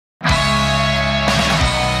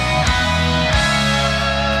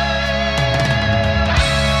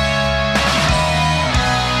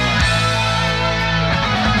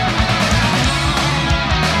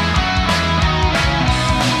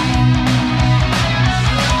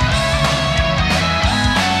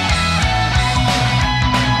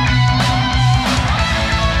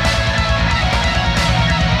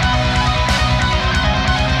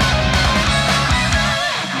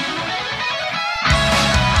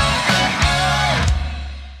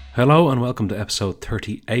Hello and welcome to episode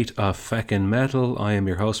 38 of Feckin' Metal. I am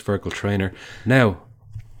your host, Virgil Trainer. Now,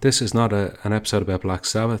 this is not an episode about Black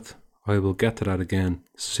Sabbath. I will get to that again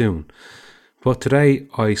soon. But today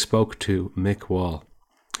I spoke to Mick Wall,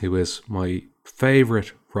 who is my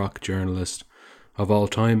favourite rock journalist of all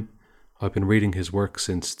time. I've been reading his work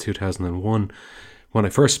since 2001, when I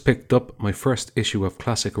first picked up my first issue of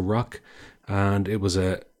Classic Rock, and it was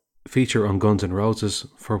a feature on Guns N' Roses,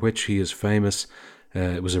 for which he is famous.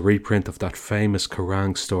 It was a reprint of that famous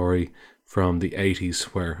Kerrang story from the 80s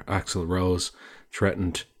where Axl Rose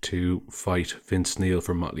threatened to fight Vince Neil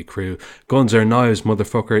from Motley Crue. Guns are knives,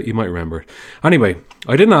 motherfucker, you might remember it. Anyway,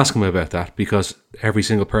 I didn't ask him about that because every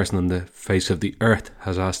single person on the face of the earth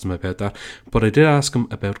has asked him about that, but I did ask him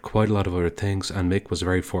about quite a lot of other things, and Mick was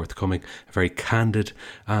very forthcoming, very candid,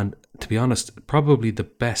 and to be honest, probably the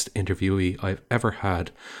best interviewee I've ever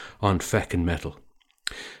had on Feckin' Metal.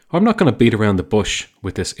 I'm not going to beat around the bush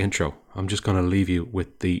with this intro. I'm just going to leave you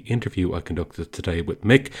with the interview I conducted today with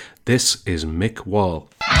Mick. This is Mick Wall.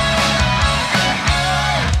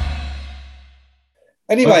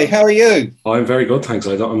 Anyway, how are you? I'm very good, thanks.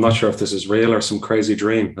 I'm not sure if this is real or some crazy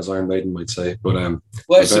dream, as Iron Maiden might say. But well,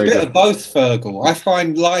 it's a bit of both, Fergal. I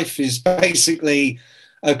find life is basically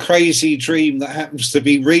a crazy dream that happens to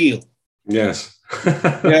be real. Yes.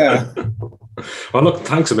 Yeah. Well, look,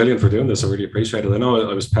 thanks a million for doing this. I really appreciate it. I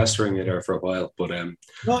know I was pestering you there for a while, but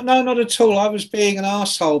not at all. I was being an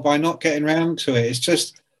arsehole by not getting round to it. It's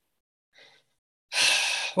just,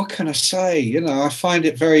 what can I say? You know, I find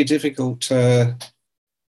it very difficult to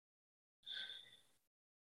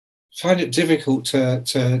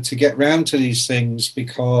get round to these things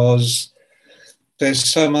because there's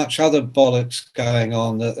so much other bollocks going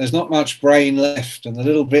on that there's not much brain left, and the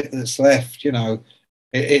little bit that's left, you know,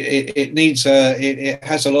 it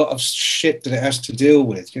has a lot of shit that it has to deal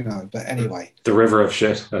with, you know. But anyway, the river of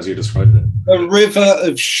shit, as you described it. The river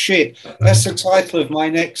of shit. That's the title of my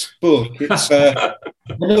next book. It's an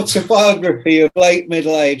autobiography of late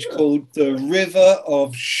middle age called The River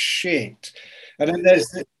of Shit. And then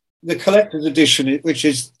there's the collector's edition, which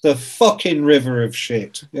is The Fucking River of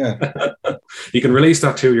Shit. Yeah. You can release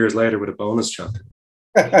that 2 years later with a bonus chapter.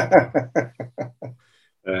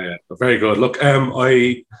 Very good. Look,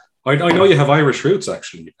 I know you have Irish roots,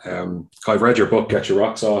 actually. I've read your book, Get Your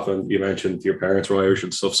Rocks Off, and you mentioned your parents were Irish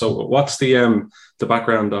and stuff. So what's the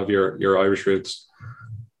background of your Irish roots?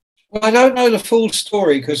 Well, I don't know the full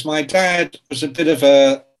story because my dad was a bit of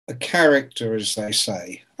a character, as they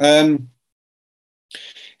say.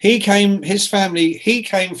 He came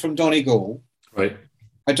from Donegal. Right.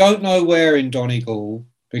 I don't know where in Donegal,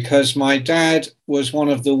 because my dad was one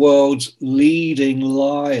of the world's leading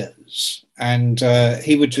liars, and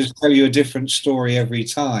he would just tell you a different story every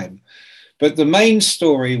time. But the main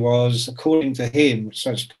story was, according to him,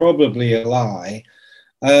 so it's probably a lie,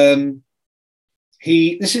 this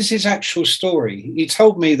is his actual story. He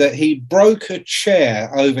told me that he broke a chair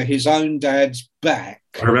over his own dad's back.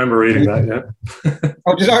 I remember reading that, yeah.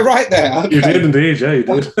 Oh, did I write that? Okay. You did indeed, yeah, you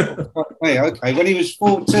did. Okay, when he was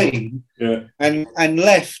 14, yeah, and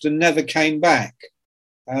left and never came back.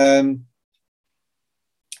 And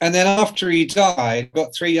then after he died,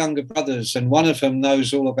 got three younger brothers, and one of them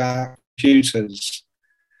knows all about computers.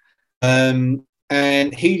 And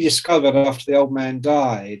he discovered after the old man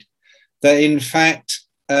died that, in fact,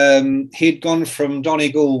 he'd gone from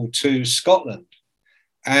Donegal to Scotland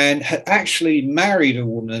and had actually married a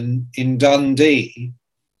woman in Dundee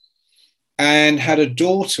and had a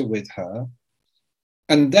daughter with her.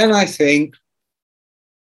 And then I think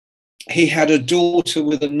he had a daughter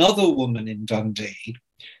with another woman in Dundee.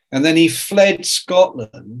 And then he fled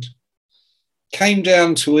Scotland, came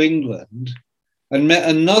down to England and met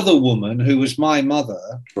another woman who was my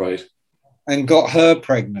mother. Right. And got her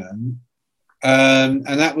pregnant. And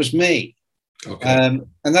that was me. Okay.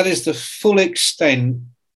 And that is the full extent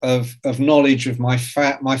of knowledge of my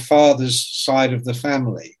father's side of the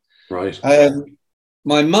family. Right.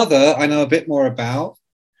 My mother, I know a bit more about.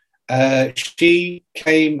 Her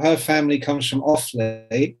family comes from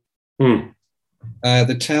Offaly,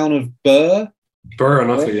 the town of Birr. Birr and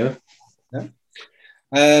Offaly, yeah.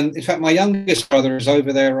 In fact, my youngest brother is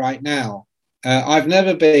over there right now. I've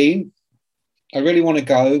never been. I really want to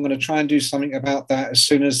go. I'm going to try and do something about that as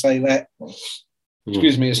soon as they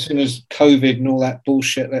as soon as COVID and all that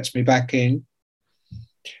bullshit lets me back in.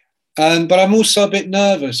 But I'm also a bit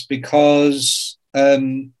nervous because,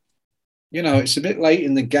 it's a bit late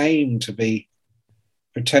in the game to be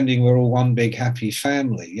pretending we're all one big happy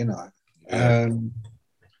family, you know. Yeah.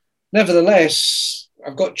 Nevertheless,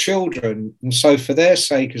 I've got children, and so for their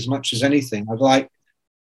sake, as much as anything, I'd like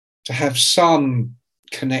to have some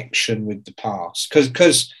connection with the past,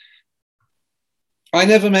 because I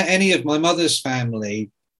never met any of my mother's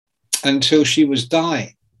family until she was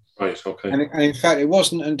dying. Right, okay. And in fact, it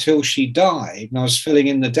wasn't until she died and I was filling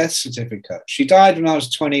in the death certificate. She died when I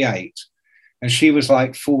was 28 and she was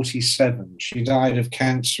like 47. She died of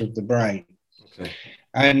cancer of the brain. Okay.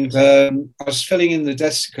 And I was filling in the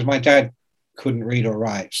death because my dad couldn't read or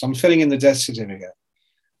write. So I'm filling in the death certificate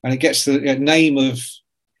and it gets the name of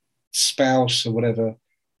spouse or whatever.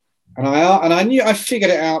 And I knew, I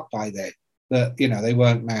figured it out by then that, you know, they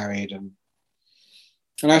weren't married.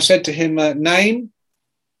 And I said to him, name?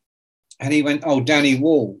 And he went, oh, Danny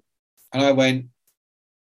Wall. And I went,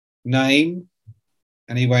 name?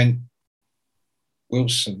 And he went,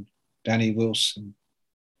 Wilson, Danny Wilson.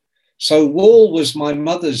 So Wall was my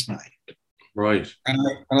mother's name. Right. And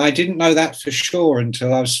I didn't know that for sure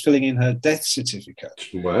until I was filling in her death certificate.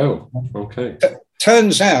 Wow. Okay.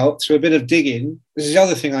 Turns out, through a bit of digging, this is the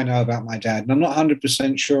other thing I know about my dad, and I'm not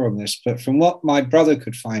 100% sure on this, but from what my brother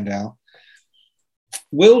could find out,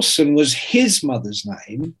 Wilson was his mother's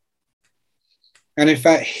name. And in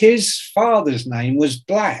fact, his father's name was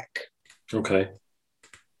Black. Okay.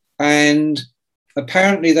 And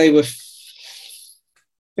apparently they were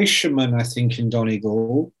fishermen, I think, in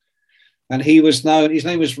Donegal. And he was known, his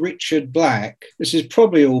name was Richard Black. This is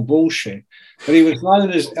probably all bullshit. But he was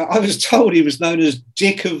known as, I was told he was known as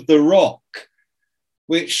Dick of the Rock,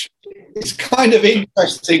 which is kind of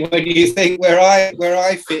interesting when you think where I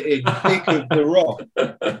fit in, Dick of the Rock.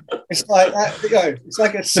 It's like that, you know, it's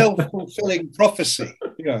like a self-fulfilling prophecy,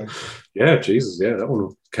 you know. Yeah, Jesus, yeah, that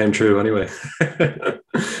one came true anyway.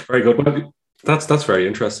 Very good. Well, that's very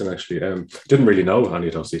interesting, actually. Didn't really know any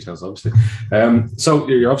of those details, obviously. So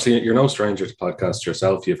you're no stranger to podcasts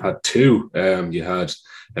yourself. You've had two. You had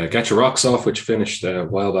Get Your Rocks Off, which finished a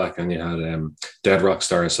while back, and you had Dead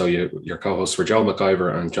Rockstar. So your co-hosts were Joe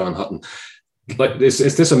McIver and John Hutton. Like, is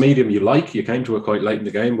this a medium you like? You came to it quite late in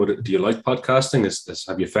the game. Do you like podcasting?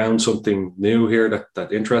 Have you found something new here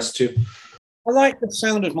that interests you? I like the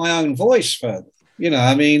sound of my own voice further. You know,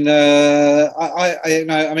 I mean, after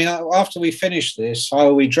we finish this, I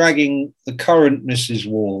will be dragging the current Mrs.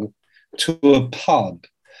 Wall to a pub,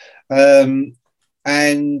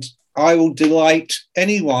 and I will delight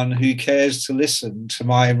anyone who cares to listen to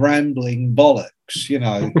my rambling bollocks. You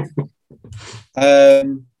know,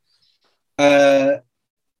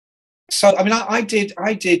 so I mean, I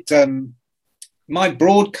did my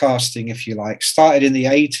broadcasting, if you like, started in the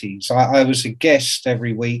 80s. I was a guest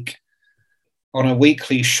every week on a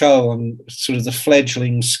weekly show on sort of the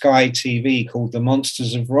fledgling Sky TV called The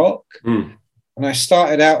Monsters of Rock. Mm. And I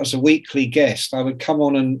started out as a weekly guest. I would come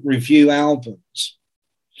on and review albums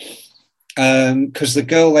because the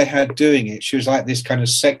girl they had doing it, she was like this kind of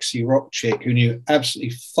sexy rock chick who knew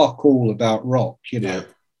absolutely fuck all about rock, you know. Yeah.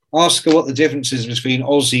 Ask her what the difference is between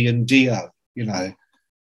Ozzy and Dio, you know.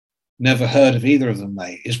 Never heard of either of them,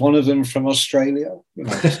 mate. Is one of them from Australia? You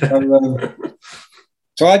know,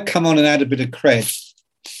 so I'd come on and add a bit of cred.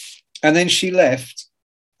 And then she left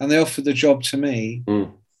and they offered the job to me.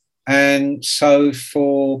 Mm. And so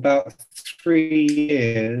for about 3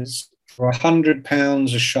 years, for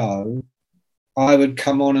 £100 a show, I would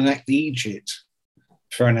come on and act the Egypt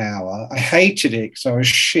for an hour. I hated it because I was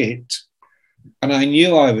shit. And I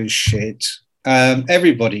knew I was shit.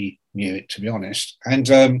 Everybody knew it, to be honest. And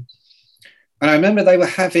I remember they were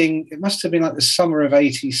having, it must have been like the summer of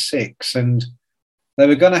 86, and they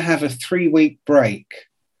were going to have a 3-week break.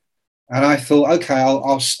 And I thought, okay,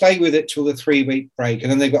 I'll stay with it till the 3-week break.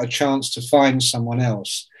 And then they got a chance to find someone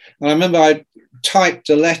else. And I remember I typed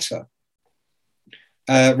a letter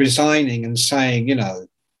resigning and saying, you know,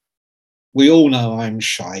 we all know I'm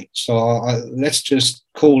shite, so let's just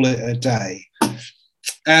call it a day.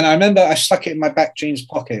 And I remember I stuck it in my back jeans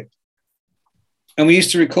pocket. And we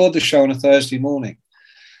used to record the show on a Thursday morning.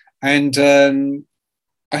 And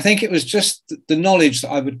I think it was just the knowledge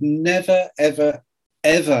that I would never, ever,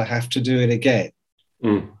 ever have to do it again.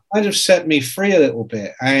 Mm. Kind of set me free a little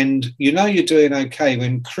bit. And you know you're doing okay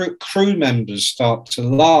when crew members start to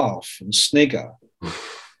laugh and snigger.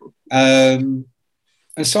 And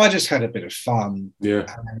so I just had a bit of fun. Yeah.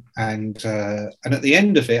 And at the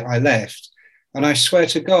end of it, I left. And I swear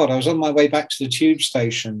to God, I was on my way back to the tube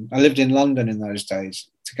station. I lived in London in those days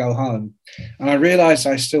to go home. And I realized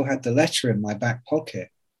I still had the letter in my back pocket.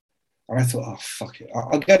 And I thought, oh, fuck it.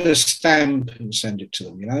 I'll get a stamp and send it to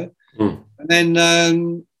them, you know? Mm. And then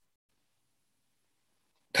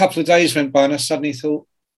a couple of days went by and I suddenly thought,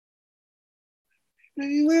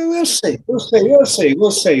 we'll see.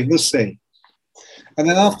 And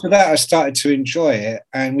then after that, I started to enjoy it.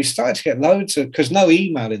 And we started to get loads of, because no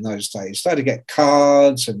email in those days, started to get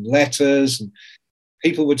cards and letters, and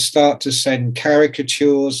people would start to send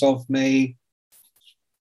caricatures of me.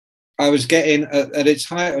 I was getting, at its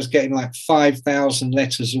height, I was getting like 5,000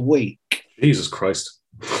 letters a week. Jesus Christ.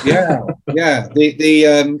 Yeah.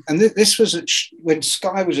 This was when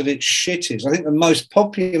Sky was at its shittest. I think the most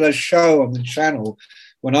popular show on the channel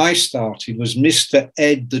when I started was Mr.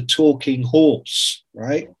 Ed the Talking Horse,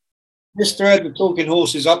 right? Mr. Ed the Talking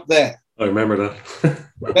Horse is up there. I remember that.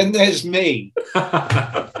 Then there's me.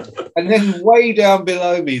 And then way down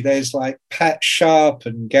below me, there's like Pat Sharp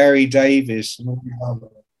and Gary Davis and all the other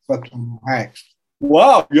fucking hacks.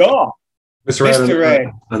 Wow, yeah. Mr. Ed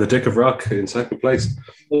and the Dick of Rock in second place.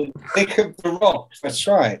 The Dick of the Rock, that's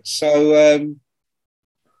right. So,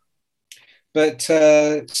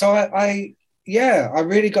 I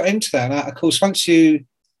really got into that. And of course, once you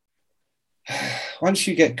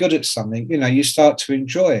get good at something, you know, you start to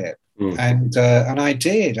enjoy it. And I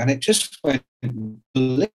did, and it just went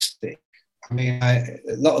ballistic. I mean, a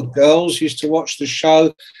lot of girls used to watch the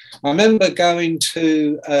show. I remember going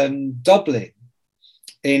to Dublin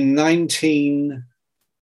in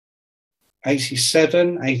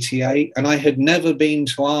 1987, 88, and I had never been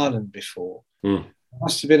to Ireland before. I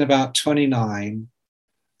must have been about 29,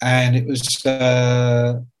 and it was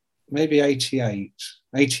maybe 88,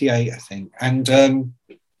 I think. And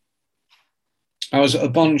I was at a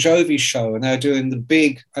Bon Jovi show, and they were doing the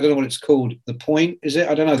big, I don't know what it's called, The Point, is it?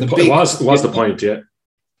 I don't know. It was The Point, yeah.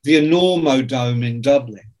 The Enormo Dome in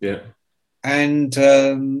Dublin. Yeah. And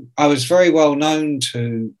I was very well known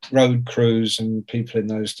to road crews and people in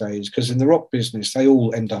those days, because in the rock business, they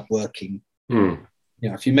all end up working. You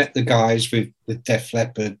know, if you met the guys with Def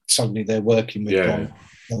Leppard, suddenly they're working with Bon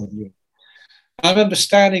Jovi. I remember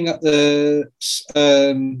standing at the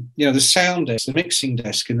sound desk, the mixing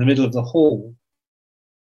desk in the middle of the hall.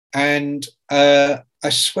 And I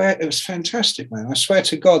swear, it was fantastic, man. I swear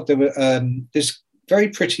to God, there were this very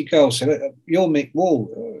pretty girl said, "You're Mick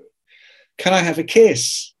Wall. Can I have a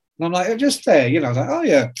kiss?" And I'm like, "I'm just there." You know, I was like, "Oh,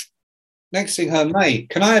 yeah." Next thing, her mate,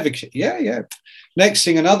 "Can I have a kiss?" "Yeah, yeah." Next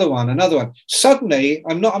thing, another one. Suddenly,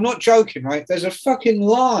 I'm not joking, right? There's a fucking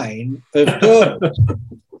line of girls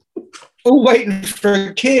all waiting for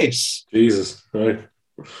a kiss. Jesus, right.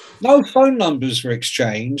 No phone numbers were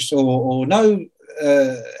exchanged or no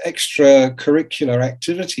extracurricular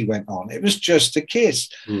activity went on. It was just a kiss.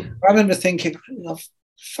 I remember thinking, I love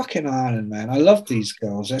fucking Ireland, man. I love these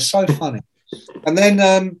girls. They're so funny. And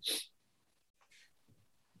then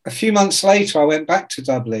a few months later, I went back to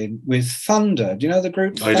Dublin with Thunder. Do you know the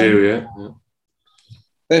group Thunder? I do, yeah.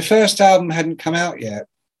 Their first album hadn't come out yet.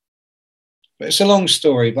 But it's a long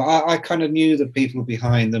story, but I kind of knew the people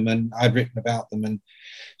behind them, and I'd written about them. And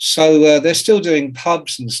so they're still doing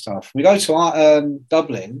pubs and stuff. We go to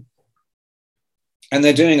Dublin, and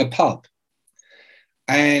they're doing a pub.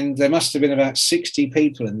 And there must have been about 60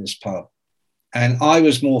 people in this pub. And I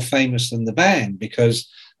was more famous than the band, because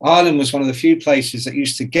Ireland was one of the few places that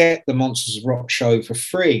used to get the Monsters of Rock show for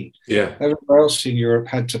free. Yeah. Everywhere else in Europe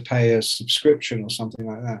had to pay a subscription or something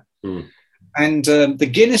like that. And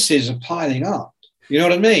the Guinnesses are piling up. You know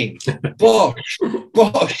what I mean? Bosh.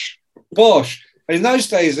 And in those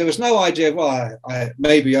days, there was no idea, well,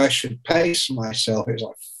 maybe I should pace myself. It was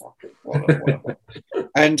like, fuck it, whatever.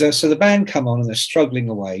 And so the band come on, and they're struggling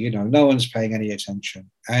away. You know, no one's paying any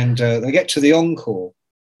attention. And they get to the encore,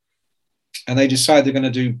 and they decide they're going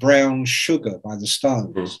to do Brown Sugar by the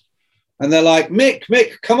Stones. And they're like,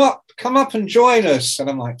 Mick, come up and join us. And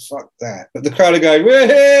I'm like, fuck that. But the crowd are going,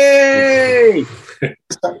 whee!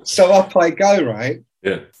 So up I go, right?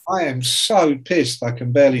 Yeah. I am so pissed I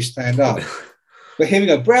can barely stand up. But here we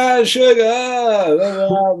go, Brown Sugar.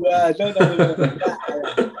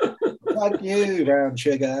 Fuck you, Brown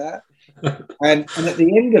Sugar. And at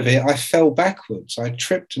the end of it, I fell backwards. I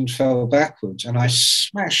tripped and fell backwards, and I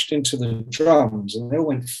smashed into the drums, and they all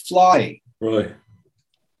went flying. Right.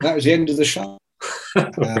 That was the end of the show.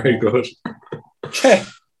 Very good. Yeah.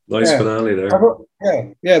 Nice finale there.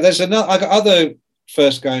 Yeah. There's another. I got other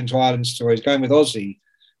first going to Ireland stories, going with Ozzy,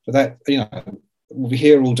 but that, you know, we'll be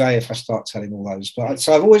here all day if I start telling all those. But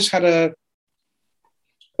so I've always had a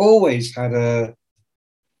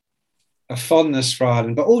fondness for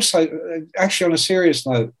Ireland, but also, actually, on a serious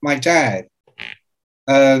note, my dad.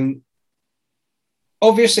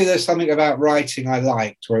 Obviously, there's something about writing I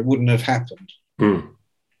liked, or it wouldn't have happened.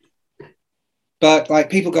 But like,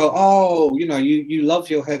 people go, "Oh, you know, you love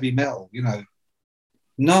your heavy metal," you know.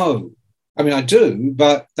 No, I mean, I do,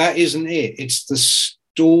 but that isn't it. It's the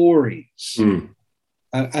stories, and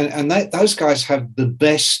those guys have the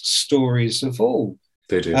best stories of all.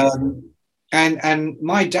 They do. And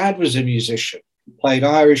my dad was a musician, played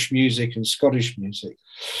Irish music and Scottish music.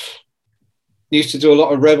 He used to do a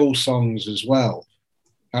lot of rebel songs as well.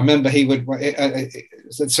 I remember he would,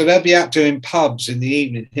 so they'd be out doing pubs in the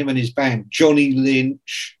evening, him and his band, Johnny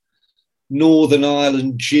Lynch, Northern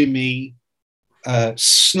Ireland Jimmy,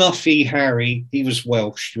 Snuffy Harry, he was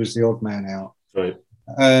Welsh, he was the odd man out. Right.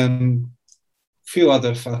 Few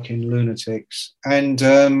other fucking lunatics. And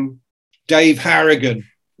Dave Harrigan,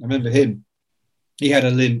 I remember him. He had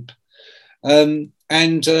a limp. And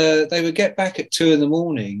they would get back at 2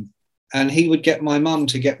 a.m, and he would get my mum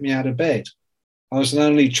to get me out of bed. I was an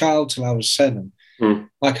only child till I was 7.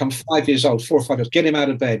 Like I'm 5 years old, 4 or 5 years. Get him out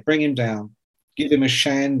of bed, bring him down, give him a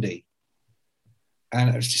shandy. And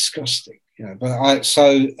it was disgusting, you know. But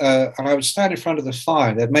and I would stand in front of the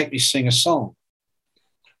fire. They'd make me sing a song.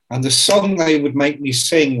 And the song they would make me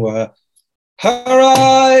sing were, "Her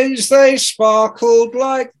eyes, they sparkled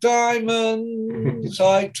like diamonds.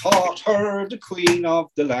 I taught her the queen of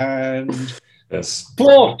the land. Yes.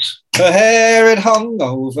 But her hair, it hung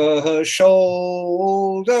over her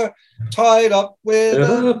shoulder, tied up with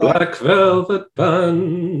a black velvet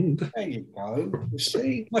band." There you go. You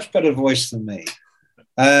see, much better voice than me.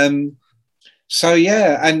 So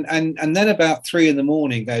yeah, and then about 3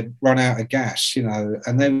 a.m, they'd run out of gas, you know,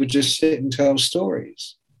 and they would just sit and tell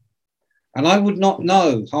stories. And I would not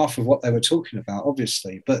know half of what they were talking about,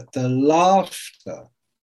 obviously, but the laughter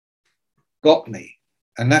got me.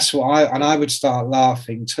 And that's what I would start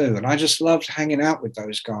laughing too. And I just loved hanging out with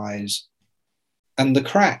those guys. And the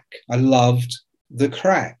crack. I loved the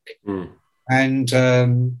crack. And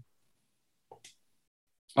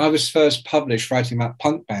I was first published writing about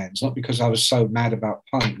punk bands, not because I was so mad about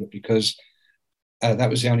punk, but because that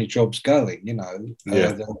was the only jobs going, you know.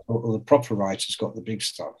 The proper writers got the big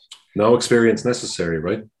stuff. No experience necessary,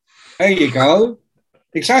 right? There you go.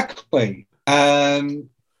 Exactly. And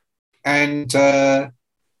then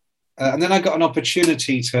I got an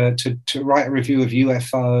opportunity to write a review of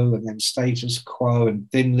UFO, and then Status Quo, and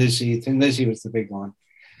Thin Lizzy. Thin Lizzy was the big one.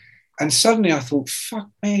 And suddenly I thought, fuck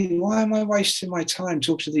me, why am I wasting my time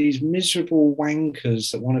talking to these miserable wankers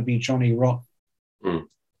that want to be Johnny Rotten? When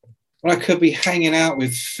I could be hanging out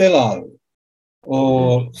with Philo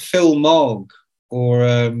or Phil Mogg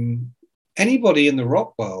or anybody in the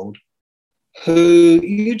rock world who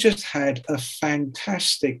you just had a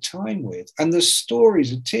fantastic time with. And the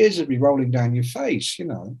stories, the tears would be rolling down your face, you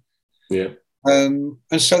know. Yeah. And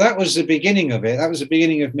so that was the beginning of it. That was the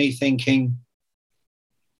beginning of me thinking,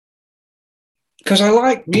 because I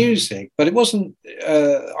like music, but it wasn't,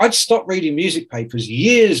 I'd stopped reading music papers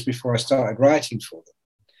years before I started writing for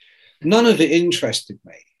them. None of it interested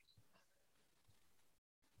me.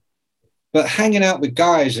 But hanging out with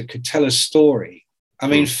guys that could tell a story. I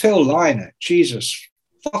mean, Phil Lynott, Jesus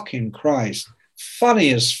fucking Christ, funny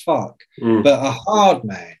as fuck, but a hard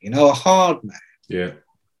man, you know, a hard man. Yeah.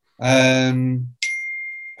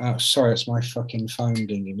 Oh, sorry, it's my fucking phone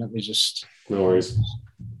dinging. Let me just... No worries.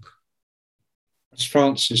 It's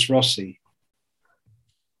Francis Rossi.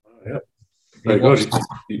 Oh, yeah. Very good.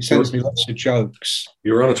 He sends me lots of jokes.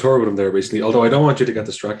 You were on a tour with him there recently, although I don't want you to get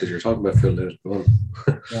distracted. You're talking about Phil Lynott. Go on.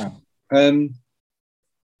 Yeah.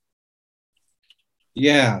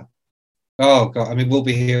 Yeah. Oh, God. I mean, we'll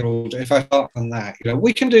be here all day. If I start on that, you know,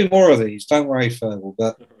 we can do more of these. Don't worry, Fergal.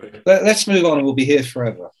 But let's move on and we'll be here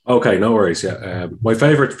forever. Okay, no worries. Yeah. My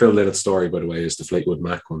favourite Phil Lynott story, by the way, is the Fleetwood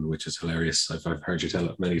Mac one, which is hilarious. I've heard you tell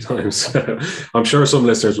it many times. I'm sure some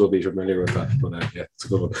listeners will be familiar with that. But yeah, it's a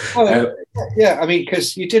good one. Yeah, I mean,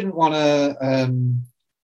 because you didn't want to...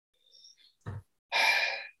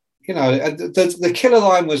 you know, the killer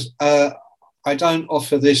line was, I don't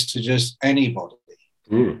offer this to just anybody.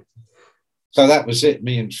 So that was it,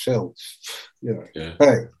 me and Phil. You know,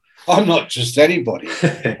 hey, I'm not just anybody.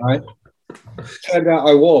 Right? Turned out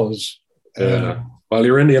I was. Well,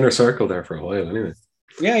 you were in the inner circle there for a while anyway.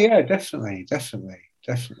 Yeah, definitely.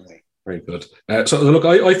 Very good. So look,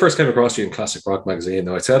 I first came across you in Classic Rock magazine.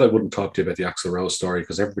 Now I said I wouldn't talk to you about the Axl Rose story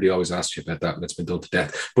because everybody always asks you about that and it's been done to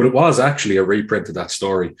death. But it was actually a reprint of that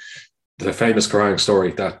story, the famous Kerrang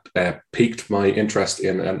story that piqued my interest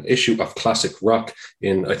in an issue of Classic Rock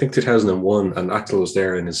in, I think, 2001, and Axl was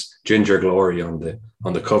there in his ginger glory on the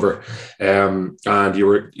cover, and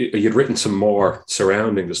you'd written some more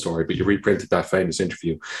surrounding the story, but you reprinted that famous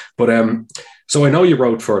interview. But so I know you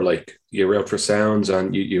wrote for Sounds,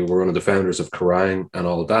 and you were one of the founders of Kerrang and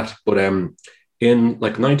all that. But in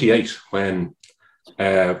like '98, when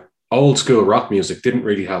old school rock music didn't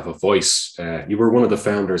really have a voice, you were one of the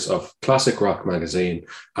founders of Classic Rock magazine,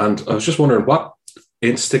 and I was just wondering what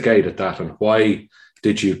instigated that and why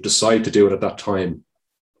did you decide to do it at that time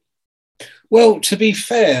Well, to be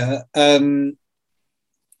fair,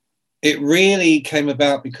 it really came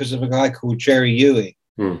about because of a guy called Jerry Ewing.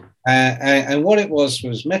 And what it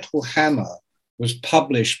was Metal Hammer was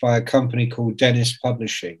published by a company called Dennis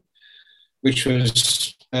Publishing, which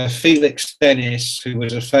was Felix Dennis, who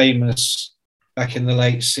was a famous, back in the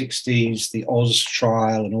late 60s, the Oz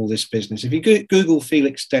trial and all this business. If you Google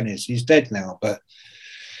Felix Dennis, he's dead now, but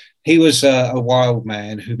he was a wild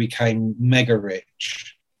man who became mega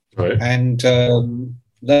rich. Right. And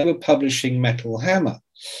they were publishing Metal Hammer.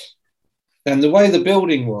 And the way the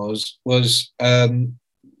building was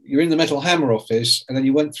you're in the Metal Hammer office, and then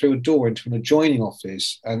you went through a door into an adjoining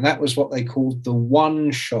office, and that was what they called the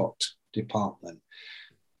one-shot department.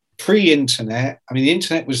 Pre-internet, I mean, the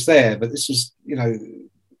internet was there, but this was, I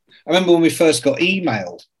remember when we first got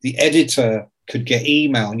email, the editor could get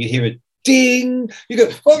email, and you hear a ding, you go,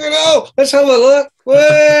 fucking hell, let's have a look,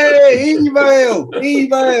 way, email.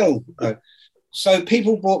 So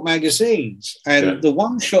people bought magazines, and the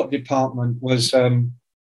one-shot department was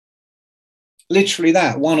literally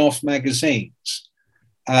that, one-off magazines.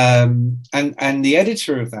 And the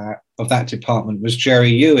editor of that department was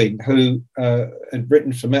Jerry Ewing, who had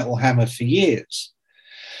written for Metal Hammer for years,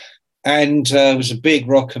 and was a big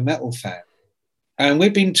rock and metal fan. And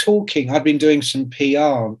we'd been talking. I'd been doing some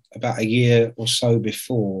PR about a year or so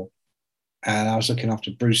before, and I was looking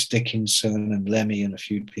after Bruce Dickinson and Lemmy and a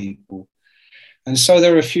few people. And so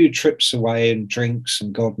there were a few trips away and drinks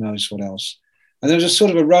and God knows what else. And there was a sort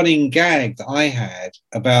of a running gag that I had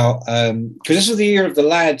about, because this was the year of the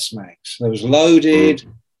Lads mags. There was Loaded,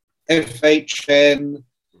 FHM,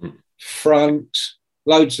 Front,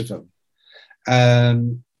 loads of them.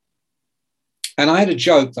 And I had a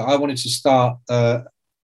joke that I wanted to start a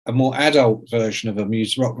more adult version of a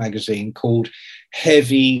music rock magazine called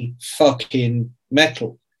Heavy Fucking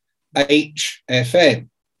Metal, HFM.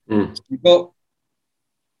 So you've got,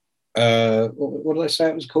 what did I say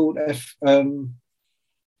it was called? FHM?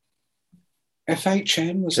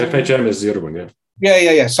 Was FHM is the other one, yeah.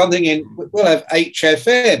 Yeah. Something in, we'll have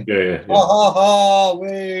HFM. Yeah. Ha, ha, ha,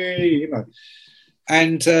 wee,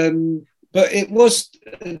 And, but it was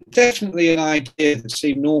definitely an idea that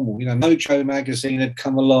seemed normal. Mojo magazine had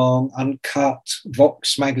come along, Uncut,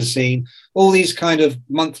 Vox magazine, all these kind of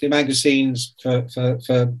monthly magazines for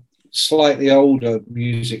slightly older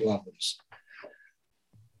music lovers.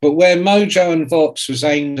 But where Mojo and Vox was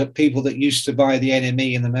aimed at people that used to buy the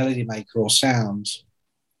NME and the Melody Maker or Sounds,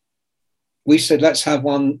 we said, let's have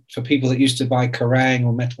one for people that used to buy Kerrang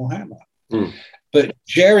or Metal Hammer. But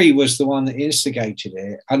Jerry was the one that instigated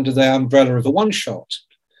it under the umbrella of a one-shot.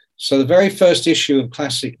 So the very first issue of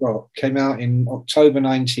Classic Rock came out in October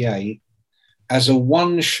 98 as a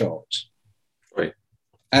one-shot. Right.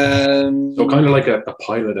 So kind of like a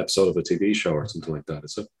pilot episode of a TV show or something like that,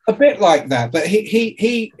 is it? A bit like that, but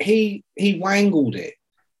he wangled it.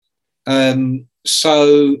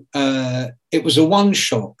 So it was a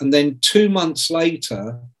one-shot, and then 2 months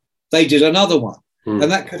later, they did another one.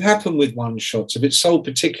 And that could happen with one-shots. If it's sold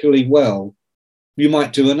particularly well, you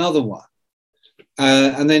might do another one.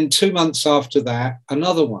 And then 2 months after that,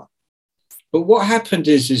 another one. But what happened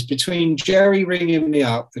is between Jerry ringing me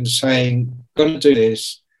up and saying, going to do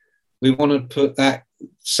this, we want to put that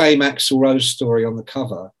same Axl Rose story on the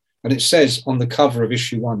cover. And it says on the cover of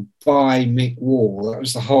issue 1, by Mick Wall. That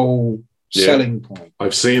was the whole selling point.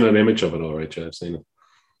 I've seen an image of it, all right, yeah, I've seen it.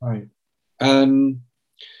 Right.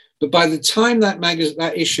 But by the time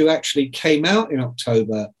that issue actually came out in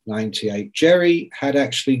October 98, Jerry had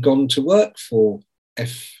actually gone to work for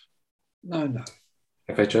FHM?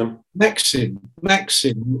 Maxim.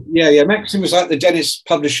 Yeah. Maxim was like the Dennis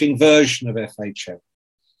Publishing version of FHM.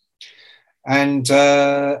 And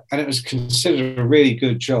it was considered a really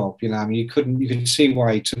good job. You could see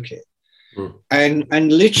why he took it.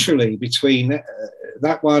 And literally between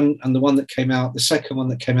that one and the one that came out, the second one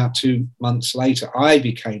that came out 2 months later, I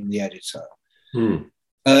became the editor.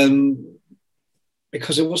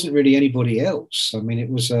 Because there wasn't really anybody else. I mean, it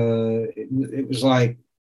was like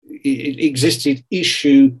it existed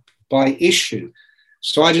issue by issue.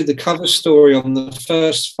 So I did the cover story on the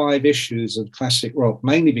first 5 issues of Classic Rock,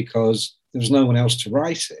 mainly because there was no one else to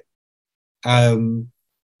write it. I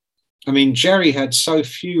mean, Jerry had so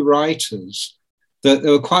few writers that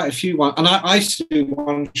there were quite a few and I used to do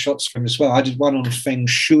one-shots for him as well. I did one on Feng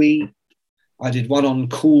Shui. I did one on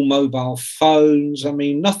cool mobile phones. I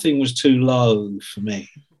mean, nothing was too low for me.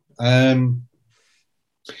 But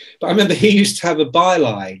I remember he used to have a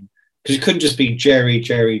byline because it couldn't just be Jerry.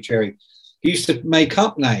 He used to make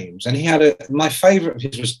up names, and he had my favourite of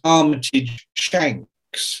his was Armitage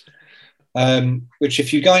Shanks. which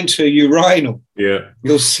if you go into a urinal, Yeah.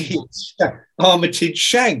 you'll see Armitage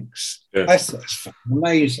Shanks. Yeah. I thought that's fucking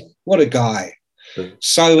amazing. What a guy. Yeah.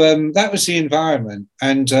 So that was the environment.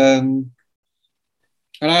 And I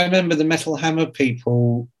remember the Metal Hammer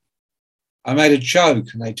people, I made a joke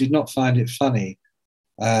and they did not find it funny.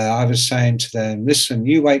 I was saying to them, listen,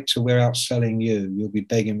 you wait till we're outselling you. You'll be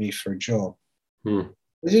begging me for a job. Hmm.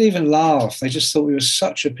 They didn't even laugh. They just thought we were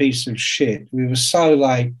such a piece of shit. We were so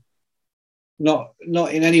like, not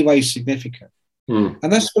in any way significant. Hmm.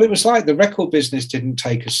 And that's what it was like. The record business didn't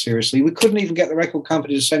take us seriously. We couldn't even get the record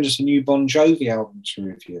company to send us a new Bon Jovi album to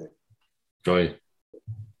review. Right.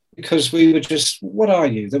 Because we were just, what are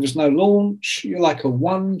you? There was no launch. You're like a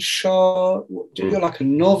one shot. You're like a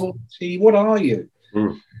novelty. What are you?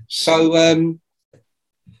 Mm.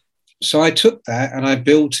 So I took that and I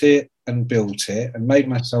built it and made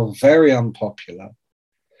myself very unpopular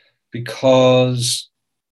because,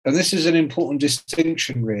 and this is an important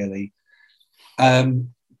distinction really, you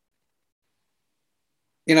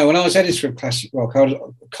know, when I was editor of Classic Rock, I would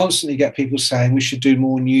constantly get people saying we should do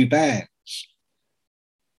more new bands.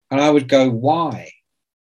 And I would go, why?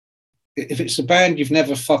 If it's a band you've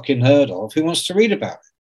never fucking heard of, who wants to read about it?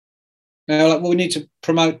 And they're like, well, we need to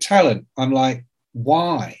promote talent. I'm like,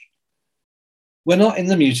 why? We're not in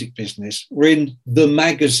the music business. We're in the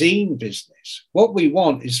magazine business. What we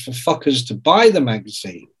want is for fuckers to buy the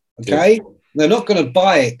magazine, okay? Yeah. They're not going to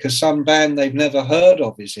buy it because some band they've never heard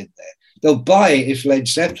of is in there. They'll buy it if Led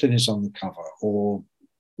Zeppelin is on the cover or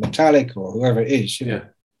Metallica or whoever it is. You know? Yeah.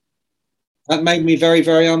 That made me very,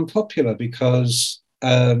 very unpopular because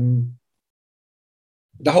the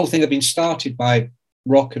whole thing had been started by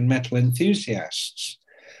rock and metal enthusiasts.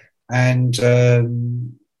 And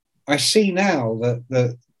I see now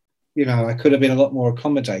that, you know, I could have been a lot more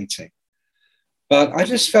accommodating. But I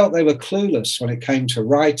just felt they were clueless when it came to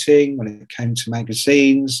writing, when it came to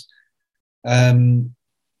magazines. The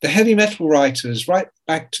heavy metal writers, right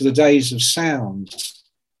back to the days of Sounds,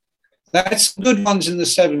 that's good ones in the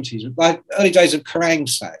 70s, like early days of Kerrang!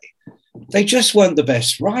 Say. They just weren't the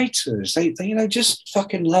best writers. They you know, just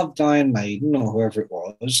fucking loved Iron Maiden or whoever it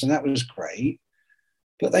was, and that was great.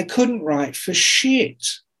 But they couldn't write for shit.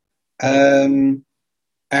 And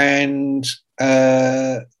I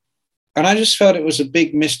just felt it was a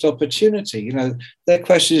big missed opportunity. You know, their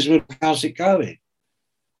questions were, how's it going?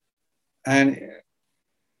 And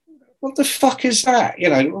what the fuck is that? You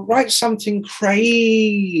know, write something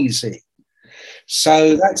crazy.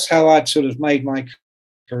 So that's how I sort of made my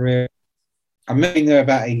career. I'm in there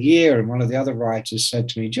about a year, and one of the other writers said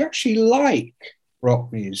to me, do you actually like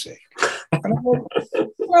rock music? And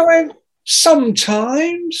I went,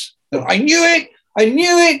 sometimes. I knew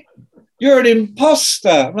it. You're an imposter.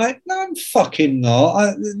 I'm like, no, I'm fucking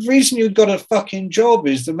not. The reason you've got a fucking job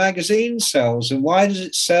is the magazine sells. And why does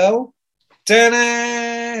it sell?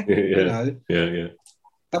 Yeah. You know? Yeah.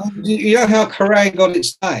 You know how Kerrang! Got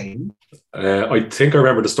its name? I think I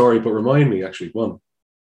remember the story, but remind me, actually, one.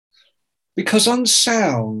 Because on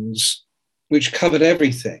Sounds, which covered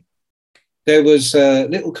everything, there was a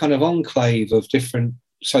little kind of enclave of different.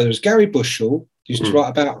 So there was Gary Bushell, used to write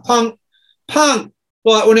about punk,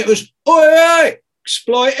 like when it was, oi,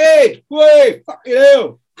 exploited, oi, fucking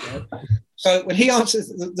hell. So when he answered,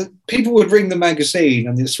 the people would ring the magazine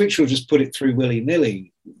and the switcher would just put it through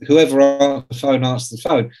willy-nilly. Whoever answered the phone answered the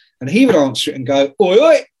phone. And he would answer it and go, oi,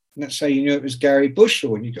 oi. And that's how you knew it was Gary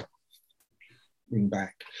Bushell. And you go, ring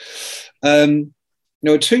back. There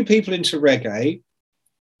were two people into reggae.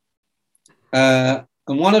 And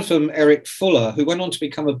one of them, Eric Fuller, who went on to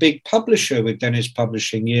become a big publisher with Dennis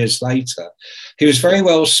Publishing years later. He was very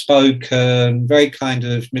well spoken, very kind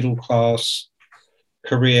of middle-class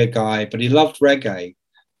career guy, but he loved reggae,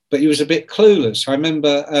 but he was a bit clueless. I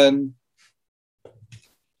remember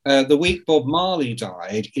the week Bob Marley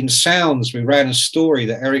died, in Sounds, we ran a story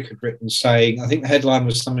that Eric had written saying, I think the headline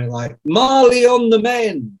was something like, Marley on the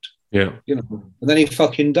mend. Yeah. You know, and then he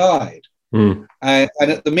fucking died. Mm. And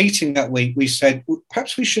at the meeting that week, we said, well,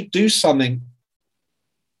 perhaps we should do something,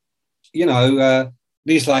 you know.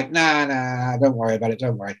 He's like, nah, don't worry about it,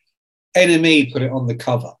 don't worry. NME put it on the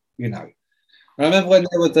cover, you know. And I remember when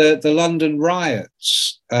there were the London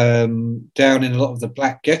riots down in a lot of the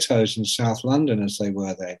black ghettos in South London, as they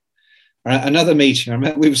were then. Another meeting, I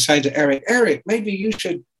remember we were saying to Eric, maybe you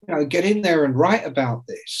should, you know, get in there and write about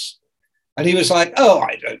this. And he was like, oh,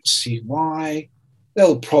 I don't see why.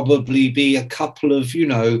 There'll probably be a couple of, you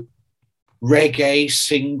know, reggae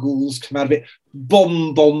singles come out of it.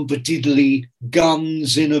 Bomb diddly,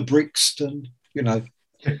 guns in a Brixton, you know.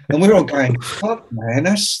 And we're all going, fuck, man,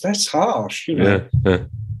 that's harsh, you know. Yeah.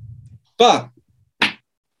 But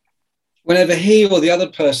whenever he or the other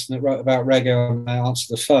person that wrote about reggae and I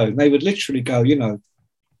answered the phone, they would literally go,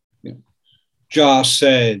 Jar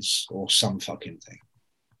says, or some fucking thing.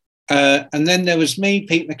 And then there was me,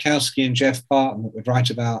 Pete Mikowski, and Jeff Barton that would write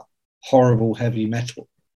about horrible heavy metal.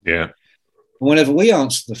 Yeah. And whenever we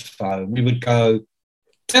answered the phone, we would go,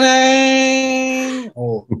 ta-dang,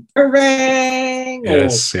 or hooray,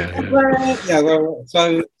 Yes, or yeah.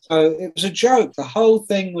 so it was a joke. The whole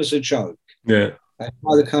thing was a joke. Yeah.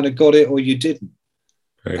 You either kind of got it or you didn't.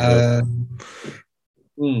 Very good.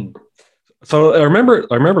 Hmm. So I remember,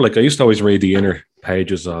 like, I used to always read the inner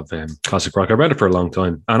pages of Classic Rock. I read it for a long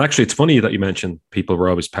time. And actually, it's funny that you mentioned people were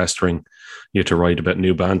always pestering you to write about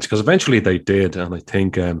new bands, because eventually they did. And I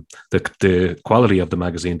think the quality of the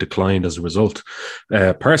magazine declined as a result.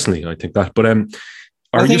 Personally, I think that. But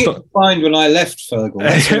I think it declined when I left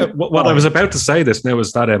Fergal. What I was about to say this now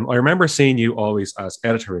is that I remember seeing you always as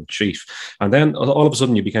editor-in-chief. And then all of a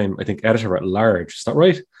sudden you became, I think, editor-at-large. Is that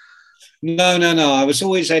right? No. I was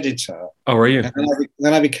always editor. Oh, were you? And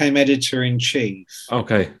then I became editor-in-chief.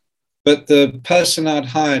 Okay. But the person I'd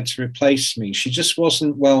hired to replace me, she just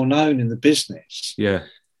wasn't well known in the business. Yeah.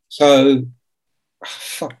 So,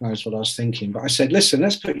 fuck knows what I was thinking. But I said, listen,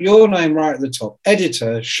 let's put your name right at the top.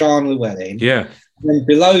 Editor, Sean Llewellyn. Yeah. And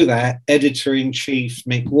below that, editor-in-chief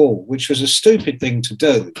Mick Wall, which was a stupid thing to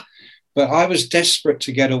do. But I was desperate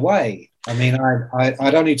to get away. I mean,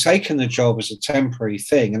 I'd only taken the job as a temporary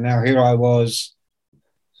thing, and now here I was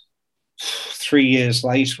 3 years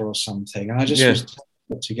later or something, and I just was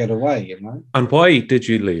desperate to get away, And why did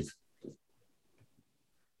you leave?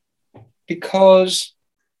 Because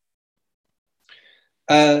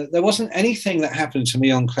there wasn't anything that happened to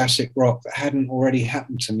me on Classic Rock that hadn't already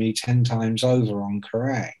happened to me 10 times over on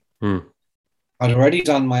Kerrang. I'd already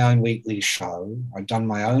done my own weekly show. I'd done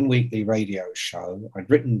my own weekly radio show. I'd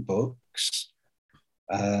written books.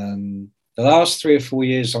 The last 3 or 4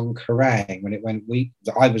 years on Kerrang, when it went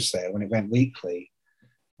I was there when it went weekly.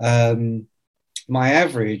 My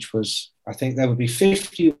average was, I think there would be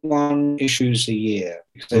 51 issues a year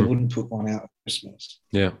because they wouldn't put one out at Christmas.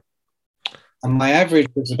 Yeah. And my average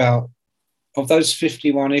was about, of those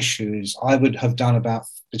 51 issues, I would have done about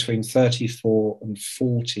between 34 and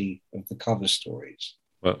 40 of the cover stories.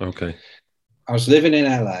 Well, okay. I was living in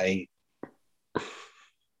LA,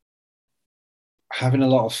 having a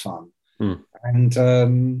lot of fun. And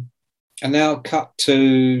now cut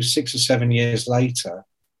to 6 or 7 years later,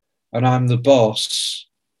 and I'm the boss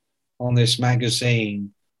on this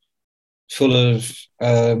magazine full of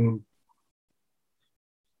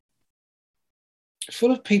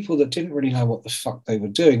people that didn't really know what the fuck they were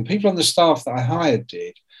doing. People on the staff that I hired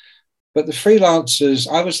did, but the freelancers,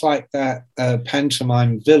 I was like that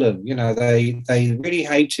pantomime villain. They really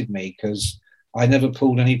hated me because I never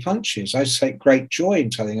pulled any punches. I take great joy in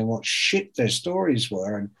telling them what shit their stories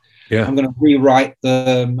were, and I'm going to rewrite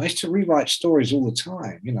them. I used to rewrite stories all the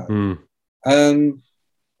time.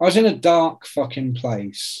 I was in a dark fucking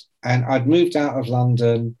place, and I'd moved out of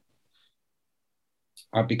London.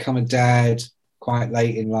 I'd become a dad quite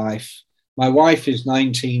late in life. My wife is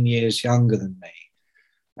 19 years younger than me.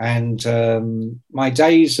 And my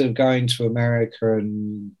days of going to America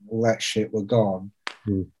and all that shit were gone.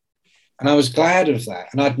 And I was glad of that.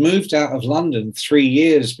 And I'd moved out of London 3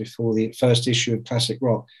 years before the first issue of Classic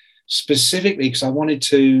Rock, specifically because I wanted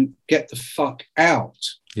to get the fuck out.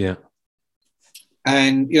 Yeah.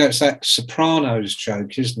 And, it's that Sopranos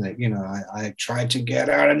joke, isn't it? I tried to get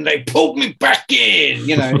out and they pulled me back in,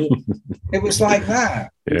 It was like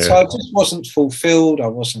that. Yeah. So I just wasn't fulfilled. I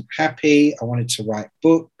wasn't happy. I wanted to write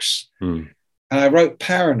books. And I wrote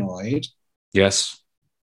Paranoid. Yes.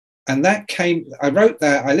 And I wrote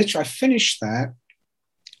that. I finished that.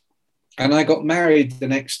 And I got married the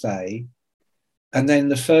next day. And then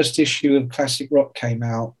the first issue of Classic Rock came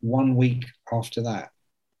out 1 week after that.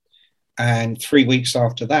 And 3 weeks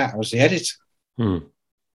after that, I was the editor. So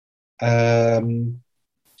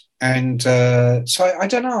I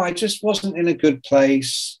don't know. I just wasn't in a good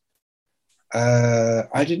place.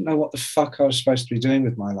 I didn't know what the fuck I was supposed to be doing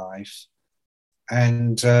with my life.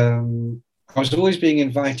 And I was always being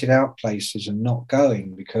invited out places and not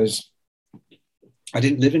going because I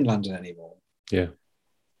didn't live in London anymore. Yeah.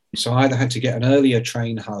 So I either had to get an earlier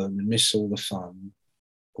train home and miss all the fun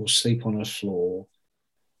or sleep on a floor.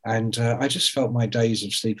 And I just felt my days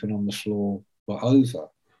of sleeping on the floor were over.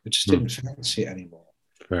 I just didn't fancy it anymore.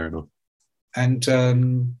 Fair enough. And I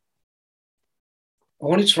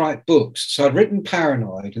wanted to write books. So I'd written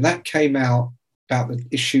Paranoid, and that came out about the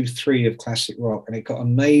issue 3 of Classic Rock, and it got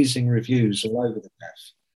amazing reviews all over the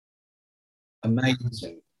place.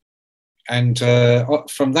 Amazing. And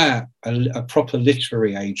from that, a proper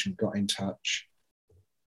literary agent got in touch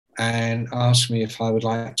and asked me if I would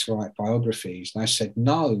like to write biographies. And I said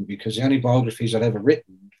no, because the only biographies I'd ever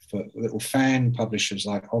written for little fan publishers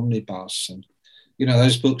like Omnibus and,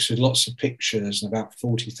 those books with lots of pictures and about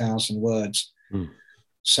 40,000 words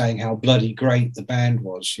saying how bloody great the band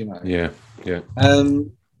was, Yeah, yeah.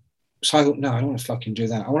 So I thought, no, I don't want to fucking do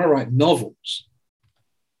that. I want to write novels.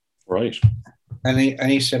 Right. And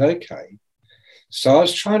he said, okay. So I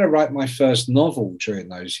was trying to write my first novel during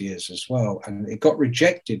those years as well. And it got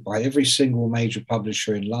rejected by every single major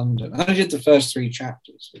publisher in London. I did the first 3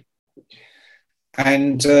 chapters.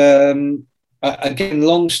 And again,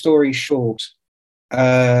 long story short,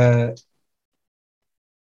 my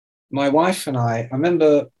wife and I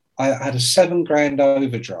remember I had a $7,000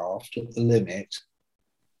 overdraft at the limit.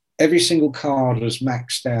 Every single card was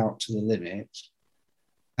maxed out to the limit.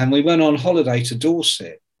 And we went on holiday to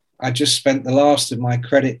Dorset. I just spent the last of my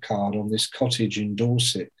credit card on this cottage in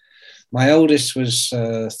Dorset. My oldest was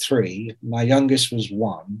 3, my youngest was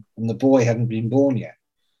 1, and the boy hadn't been born yet.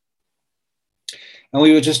 And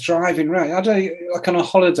we were just driving around. I don't know, like on a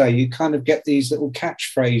holiday, you kind of get these little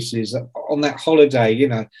catchphrases on that holiday,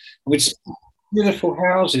 with beautiful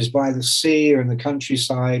houses by the sea or in the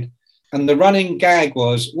countryside. And the running gag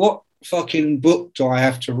was, what fucking book do I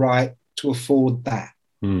have to write to afford that?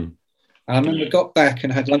 And I remember I got back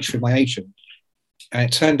and had lunch with my agent. And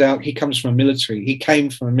it turned out he came from a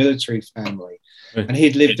military family, and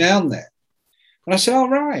he'd lived down there. And I said, all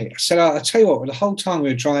right. I said, I'll tell you what, the whole time we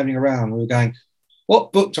were driving around, we were going,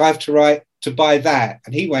 what book do I have to write to buy that?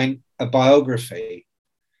 And he went, a biography.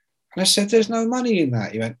 And I said, there's no money in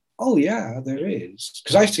that. He went, oh yeah, there is.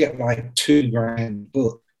 Because I used to get like $2,000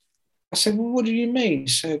 book. I said, well, what do you mean? He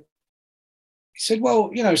said,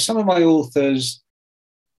 well, some of my authors,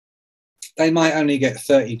 they might only get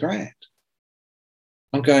 30 grand.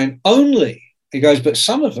 I'm going, only? He goes, but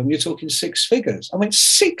some of them, you're talking 6 figures. I went,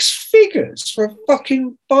 6 figures for a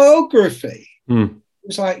fucking biography? He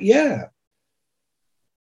was like, yeah.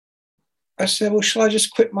 I said, well, shall I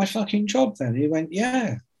just quit my fucking job then? He went,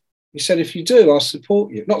 yeah. He said, if you do, I'll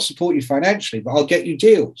support you. Not support you financially, but I'll get you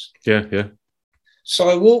deals. Yeah, yeah. So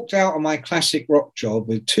I walked out on my classic rock job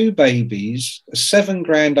with 2 babies, a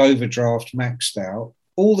 $7,000 overdraft maxed out,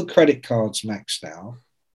 all the credit cards maxed out,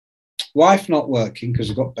 wife not working because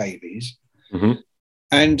I've got babies.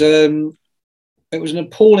 And it was an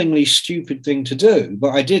appallingly stupid thing to do,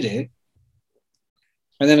 but I did it.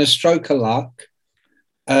 And then a stroke of luck,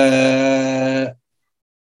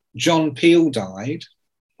 John Peel died.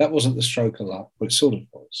 That wasn't the stroke of luck, but it sort of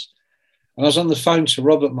was. And I was on the phone to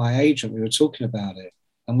Robert, my agent. We were talking about it.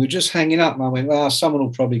 And we were just hanging up. And I went, someone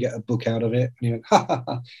will probably get a book out of it. And he went, ha, ha,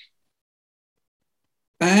 ha.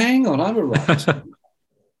 Hang on, I'm a writer.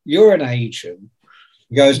 You're an agent.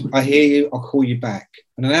 He goes, I hear you. I'll call you back.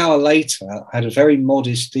 And an hour later, I had a very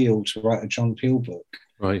modest deal to write a John Peel book.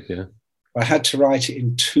 Right, yeah. I had to write it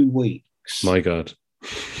in 2 weeks. My God.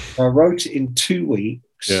 So I wrote it in 2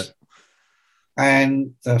 weeks. Yeah.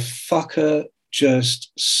 And the fucker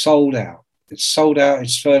just sold out. It sold out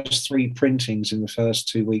its first 3 printings in the first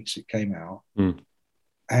 2 weeks it came out.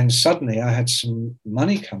 And suddenly I had some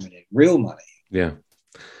money coming in, real money. Yeah.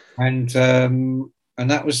 And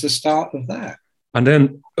that was the start of that. And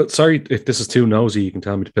then, sorry if this is too nosy, you can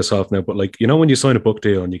tell me to piss off now, but when you sign a book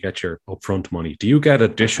deal and you get your upfront money, do you get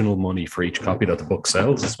additional money for each copy that the book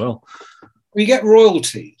sells as well? We get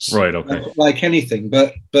royalties. Right, okay. Like anything,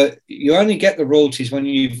 but you only get the royalties when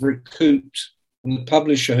you've recouped, and the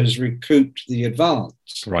publisher has recouped the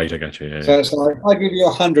advance. Right, I get you. Yeah, so it's like, if I give you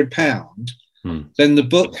 £100, then the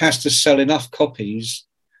book has to sell enough copies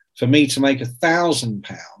for me to make £1,000,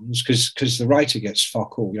 because the writer gets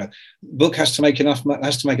fuck all. The book has to make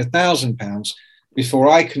 £1,000 before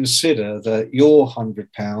I consider that your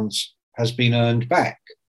 £100 has been earned back.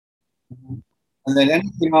 And then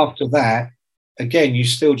anything after that, again, you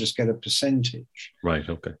still just get a percentage. Right.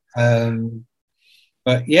 Okay.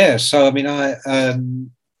 But yeah, so I mean, I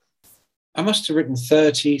must have written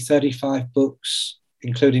 30, 35 books,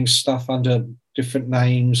 including stuff under different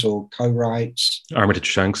names or co-writes. Armitage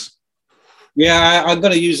Shanks. Yeah, I'm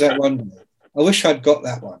going to use that one. I wish I'd got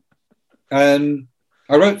that one.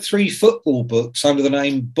 I wrote 3 football books under the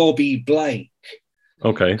name Bobby Blake.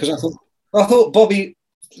 Okay. Because I thought Bobby,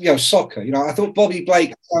 soccer. I thought Bobby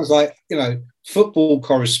Blake sounds like football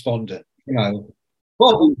correspondent.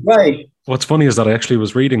 Bobby Blake. What's funny is that I actually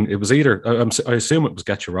was reading. It was either I assume it was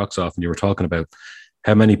Get Your Rocks Off, and you were talking about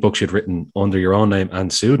how many books you'd written under your own name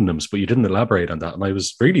and pseudonyms, but you didn't elaborate on that. And I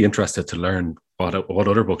was really interested to learn what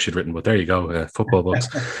other books you'd written. But there you go, football books.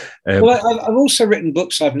 Well, I've also written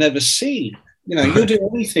books I've never seen. You know, you'll do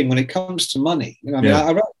anything when it comes to money. You know, I mean,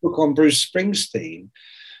 I wrote a book on Bruce Springsteen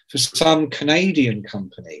for some Canadian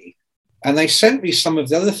company, and they sent me some of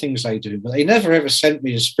the other things they do, but they never ever sent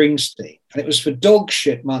me to Springsteen. And it was for dog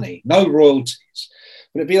shit money, no royalties.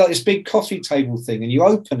 But it'd be like this big coffee table thing, and you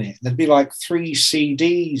open it, and there'd be like 3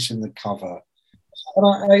 CDs in the cover.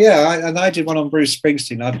 And I did one on Bruce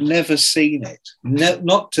Springsteen. I've never seen it,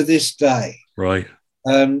 not to this day. Right.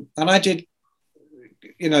 And I did,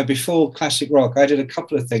 you know, before classic rock, I did a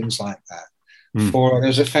couple of things like that.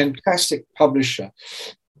 There's a fantastic publisher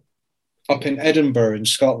up in Edinburgh in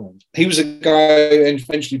Scotland. He was a guy who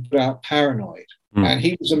eventually put out Paranoid. And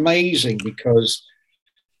he was amazing because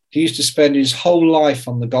he used to spend his whole life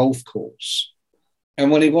on the golf course.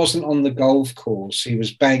 And when he wasn't on the golf course, he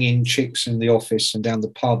was banging chicks in the office and down the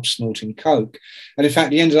pub snorting coke. And in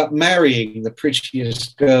fact, he ended up marrying the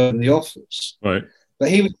prettiest girl in the office. Right. But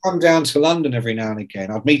he would come down to London every now and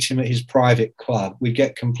again. I'd meet him at his private club. We'd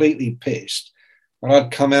get completely pissed. And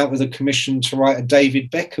I'd come out with a commission to write a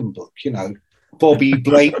David Beckham book, you know, Bobby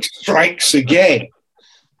Blake Strikes Again.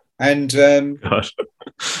 And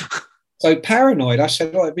so Paranoid, I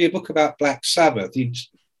said, it'd be a book about Black Sabbath. He'd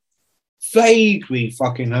vaguely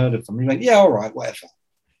fucking heard of them. He went, yeah, all right, whatever.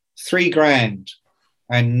 $3,000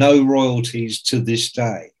 and no royalties to this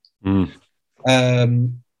day.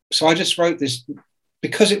 So I just wrote this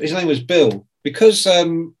because his name was Bill. Because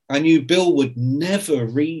I knew Bill would never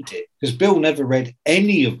read it, because Bill never read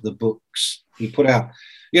any of the books he put out.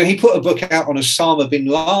 You know, he put a book out on Osama bin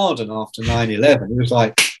Laden after 9/11. He was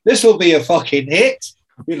like, this will be a fucking hit,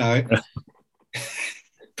 you know.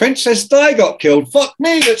 Princess Di got killed. Fuck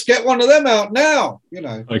me, let's get one of them out now, you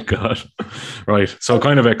know. My God. Right. So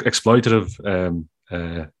kind of exploitative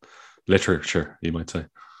literature, you might say.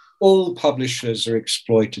 All publishers are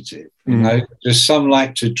exploitative, you know. There's some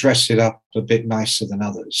like to dress it up a bit nicer than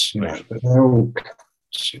others, you know, but they're all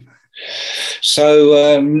cunts, you know.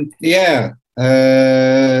 So yeah.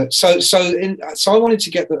 So I wanted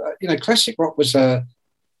to get the, you know, classic rock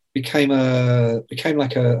became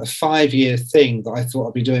like a 5-year thing that I thought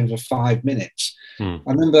I'd be doing for 5 minutes. I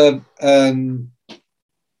remember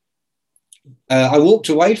I walked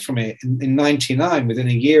away from it in 99 within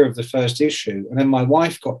a year of the first issue. And then my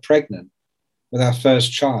wife got pregnant with our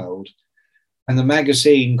first child, and the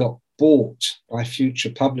magazine got bought by Future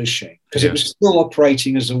Publishing because it was still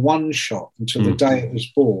operating as a one-shot until the day it was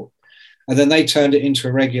bought. And then they turned it into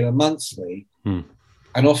a regular monthly and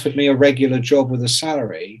offered me a regular job with a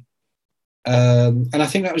salary. And I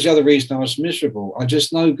think that was the other reason I was miserable. I'm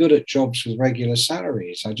just no good at jobs with regular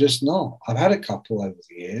salaries. I just not. I've had a couple over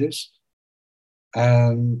the years.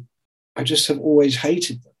 I just have always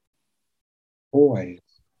hated them. Always.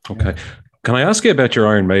 Okay. Can I ask you about your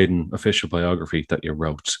Iron Maiden official biography that you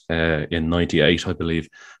wrote in 98, I believe?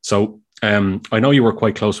 So I know you were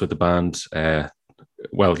quite close with the band.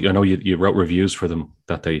 Well, I know you wrote reviews for them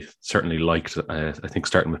that they certainly liked, I think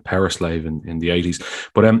starting with Powerslave in the 80s.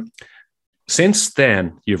 But since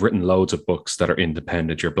then, you've written loads of books that are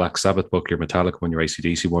independent. Your Black Sabbath book, your Metallica one, your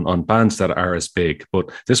AC/DC one, on bands that are as big. But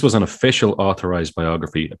this was an official authorized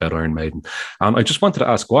biography about Iron Maiden. I just wanted to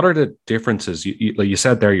ask, what are the differences? Like you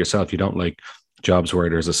said there yourself, you don't like jobs where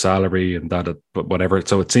there's a salary and that, but whatever.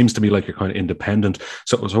 So it seems to me like you're kind of independent.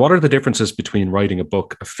 So what are the differences between writing a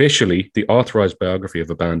book officially, the authorized biography of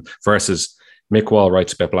a band, versus Mick Wall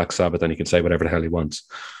writes about Black Sabbath and he can say whatever the hell he wants?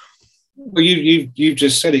 Well, you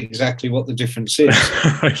just said exactly what the difference is.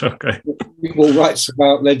 Right, okay. Mick Wall writes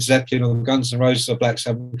about Led Zeppelin or Guns N' Roses or Black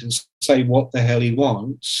Sabbath and say what the hell he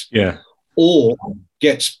wants. Yeah. Or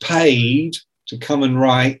gets paid to come and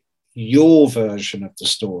write your version of the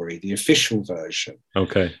story, the official version.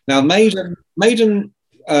 Okay. Now, Maiden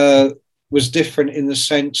was different in the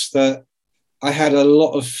sense that I had a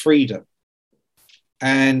lot of freedom,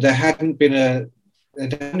 and there'd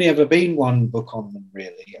only ever been one book on them,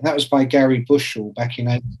 really, and that was by Gary Bushell back in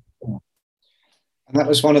 1984. And that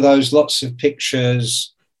was one of those lots of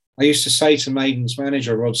pictures. I used to say to Maiden's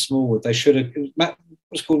manager, Rod Smallwood, they should have, it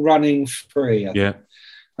was called Running Free.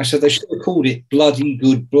 I said they should have called it Bloody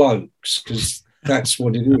Good Blokes, because that's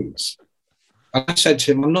what it is. I said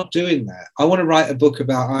to him, I'm not doing that. I want to write a book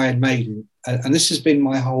about Iron Maiden, and this has been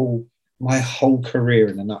my whole career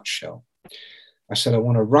in a nutshell. I said, I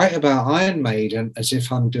want to write about Iron Maiden as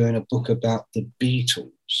if I'm doing a book about the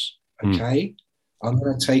Beatles, okay? I'm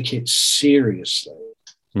going to take it seriously.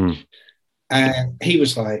 And he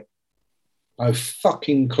was like, no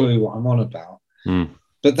fucking clue what I'm on about.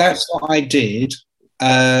 But that's what I did.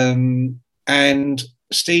 And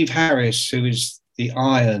Steve Harris, who is the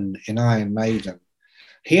Iron in Iron Maiden,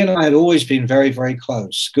 he and I had always been very, very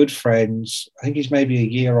close, good friends. I think he's maybe a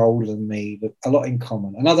year older than me, but a lot in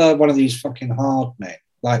common. Another one of these fucking hard men,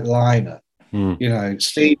 like Liner. You know,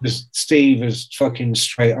 Steve has fucking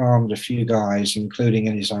straight armed a few guys, including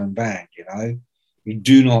in his own band. You know, you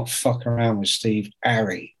do not fuck around with Steve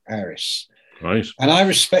Harris. Right. And I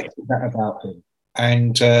respected that about him.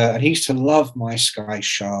 And he used to love My Sky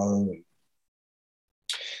show.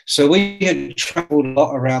 So we had traveled a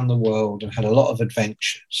lot around the world and had a lot of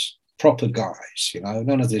adventures. Proper guys, you know,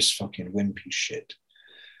 none of this fucking wimpy shit.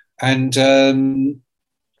 And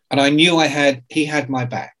I knew he had my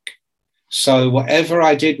back. So whatever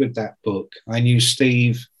I did with that book, I knew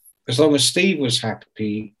Steve, as long as Steve was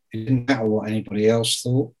happy, it didn't matter what anybody else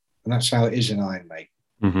thought. And that's how it is in Iron Maiden.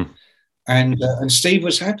 Mm-hmm. And Steve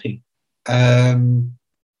was happy. The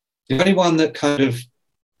only one that kind of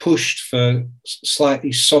pushed for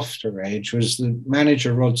slightly softer edge was the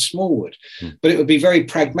manager, Rod Smallwood. But it would be very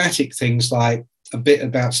pragmatic things like a bit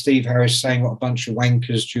about Steve Harris saying what a bunch of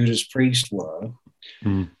wankers Judas Priest were.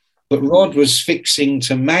 But Rod was fixing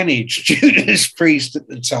to manage Judas Priest at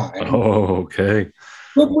the time. Oh, okay.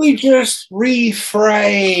 Could we just rephrase,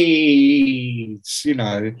 you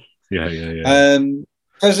know? Yeah.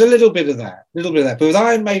 There's a little bit of that. But with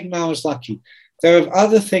Iron Maiden, I was lucky. There are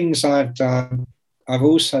other things I've done. I've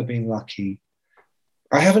also been lucky.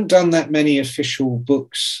 I haven't done that many official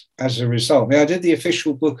books as a result. I mean, I did the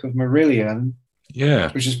official book of Marillion,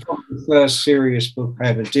 which is probably the first serious book I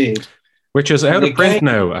ever did. Which is out of print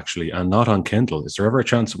now, actually, and not on Kindle. Is there ever a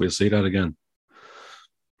chance that we'll see that again?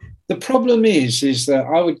 The problem is that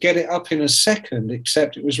I would get it up in a second,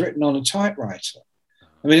 except it was written on a typewriter.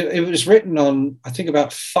 I mean, it was written on, I think,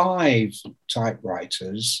 about 5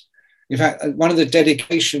 typewriters. In fact, one of the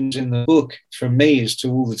dedications in the book from me is to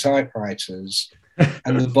all the typewriters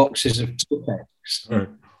and the boxes of Tupex. Right.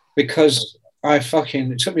 Because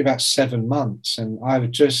it took me about 7 months, and I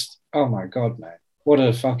would just, oh my God, man. What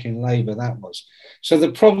a fucking labour that was. So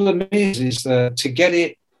the problem is that to get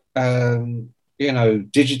it,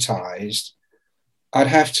 digitized, I'd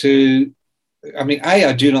have to,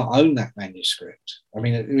 I do not own that manuscript. I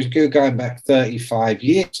mean, it was going back 35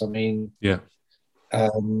 years. I mean,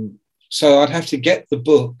 so I'd have to get the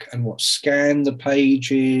book and scan the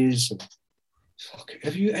pages. And,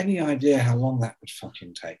 have you any idea how long that would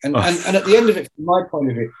fucking take? And at the end of it, from my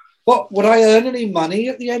point of view, what would I earn any money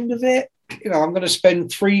at the end of it? You know, I'm going to spend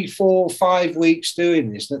 3, 4, 5 weeks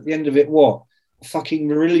doing this. And at the end of it, what? A fucking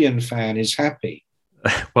Marillion fan is happy.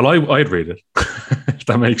 Well, I'd read it. If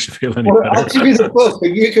that makes you feel any better. I'll give you the book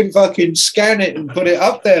and you can fucking scan it and put it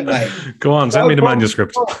up there, mate. Go on, send me the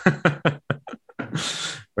manuscript.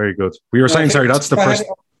 Very good. We were saying, sorry, that's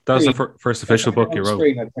the first official book you wrote.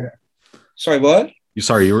 Sorry, what?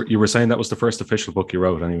 You were saying that was the first official book you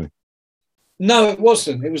wrote anyway. No, it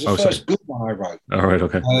wasn't. It was the first good one I wrote. All right,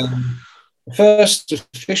 okay. The first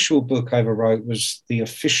official book I ever wrote was the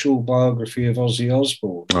official biography of Ozzy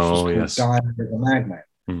Osbourne, which was called Diary of a Madman.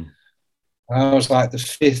 And I was like the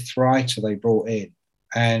 5th writer they brought in.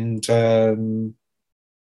 And 4th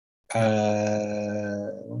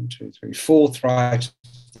writer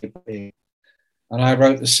they brought in. And I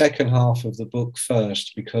wrote the second half of the book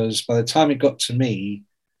first, because by the time it got to me,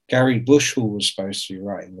 Gary Bushell was supposed to be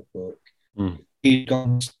writing the book. He'd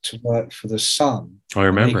gone to work for The Sun. I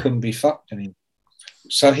remember. He couldn't be fucked anymore.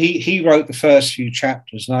 So he wrote the first few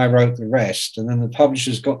chapters and I wrote the rest. And then the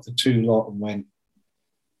publishers got the 2 lot and went,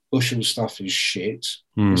 Bushell stuff is shit.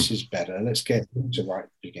 This is better. Let's get him to write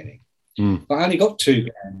the beginning. But I only got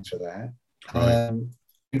 $2,000 for that. Right.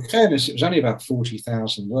 In fairness, it was only about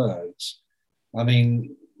 40,000 words. I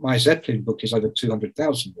mean, my Zeppelin book is over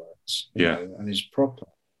 200,000 words. You know, and is proper.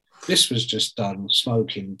 This was just done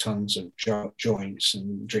smoking tons of joints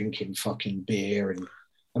and drinking fucking beer. And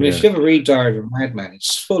I mean, if you ever read Diary of a Madman,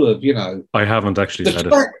 it's full of, you know. I haven't actually read it. The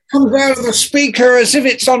track comes out of the speaker as if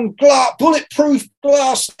it's on bulletproof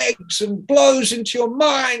glass eggs and blows into your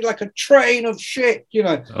mind like a train of shit, you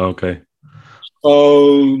know. Okay.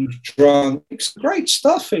 So drunk. It's great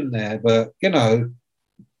stuff in there, but, you know,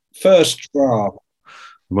 first draft. I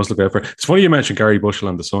must look out for it. It's funny you mentioned Gary Bushell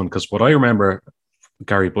and The Sun, because what I remember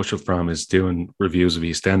Gary Bushell from is doing reviews of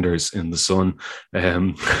EastEnders in The Sun,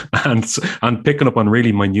 and picking up on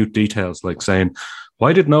really minute details, like saying,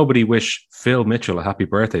 why did nobody wish Phil Mitchell a happy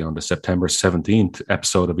birthday on the September 17th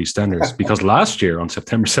episode of EastEnders? Because last year on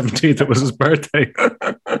September 17th, it was his birthday.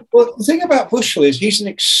 Well, the thing about Bushell is he's an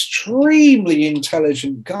extremely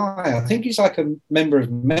intelligent guy. I think he's like a member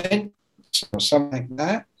of Mensa or something like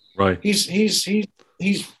that. Right. He's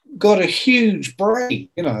got a huge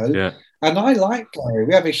break, you know. Yeah. And I like Gary.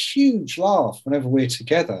 We have a huge laugh whenever we're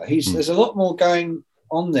together. There's a lot more going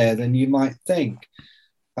on there than you might think.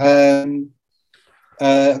 I've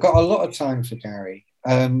got a lot of time for Gary.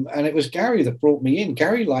 And it was Gary that brought me in.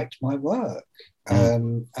 Gary liked my work.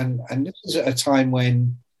 And this is at a time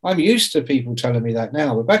when I'm used to people telling me that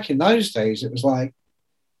now. But back in those days, it was like,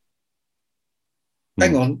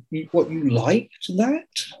 hang on, what, you liked that?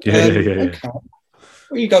 Yeah. Okay.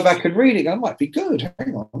 Well, you go back and read it, that might be good.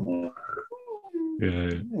 Hang on. Yeah.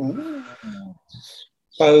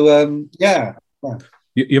 So, yeah.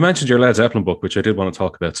 You mentioned your Led Zeppelin book, which I did want to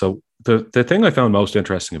talk about. So the thing I found most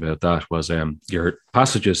interesting about that was your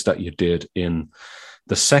passages that you did in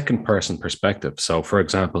the second person perspective. So, for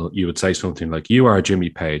example, you would say something like, "You are Jimmy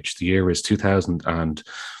Page. The year is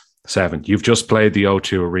 2007. You've just played the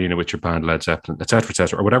O2 Arena with your band Led Zeppelin,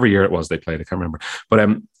 etc., or whatever year it was they played. I can't remember. But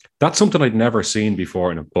that's something I'd never seen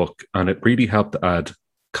before in a book, and it really helped add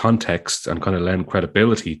context and kind of lend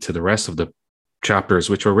credibility to the rest of the chapters,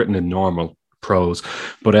 which were written in normal prose.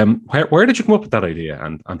 But where did you come up with that idea,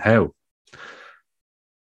 and how?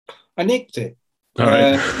 I nicked it. All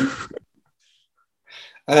right.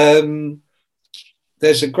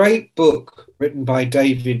 There's a great book written by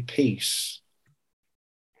David Peace.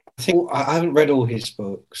 I haven't read all his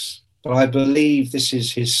books, but I believe this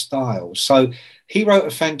is his style. So he wrote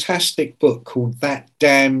a fantastic book called That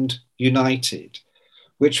Damned United,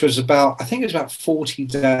 which was about, I think it was about 40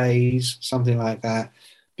 days, something like that.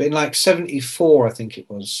 But in like 74, I think it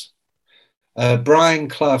was, Brian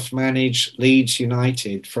Clough managed Leeds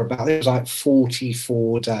United for about, it was like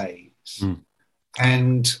 44 days.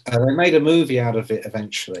 And they made a movie out of it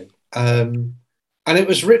eventually. And it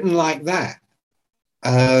was written like that.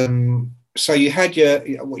 So you had your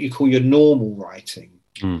what you call your normal writing.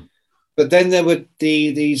 But then there were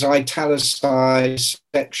these italicized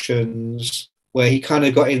sections where he kind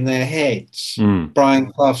of got in their heads,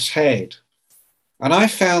 Brian Clough's head. And I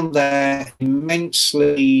found that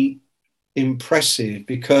immensely impressive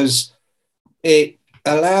because it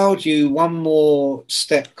allowed you one more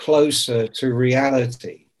step closer to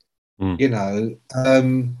reality, you know.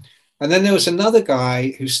 And then there was another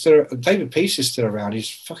guy who's still, David Peace is still around. He's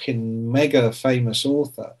a fucking mega famous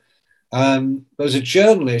author. There was a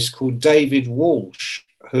journalist called David Walsh,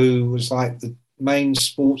 who was like the main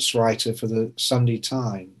sports writer for the Sunday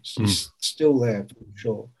Times. He's still there, I'm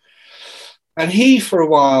sure. And he, for a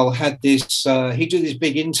while, had this, he'd do these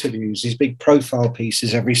big interviews, these big profile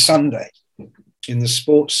pieces every Sunday in the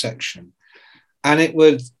sports section. And it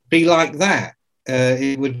would be like that.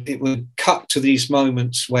 It would cut to these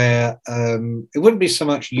moments where it wouldn't be so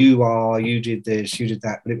much you did this, you did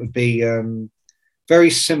that, but it would be very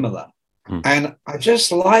similar. And I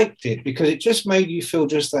just liked it because it just made you feel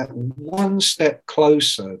just that one step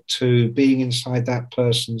closer to being inside that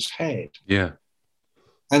person's head. Yeah.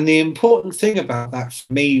 And the important thing about that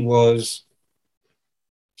for me was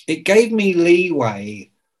it gave me leeway.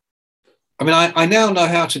 I mean, I now know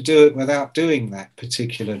how to do it without doing that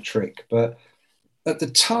particular trick, but at the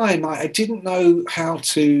time, I didn't know how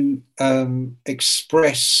to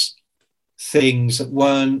express things that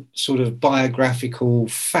weren't sort of biographical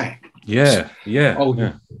facts. Yeah.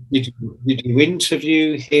 Did you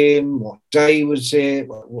interview him? What day was it?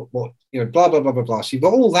 What you know, blah, blah, blah, blah, blah. So you've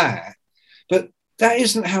got all that, but that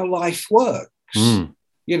isn't how life works,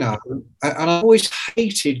 you know. And I always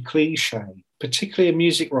hated cliche, particularly in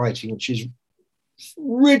music writing, which is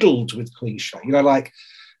riddled with cliche. You know, like,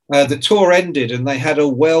 the tour ended and they had a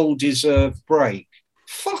well-deserved break.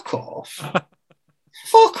 Fuck off.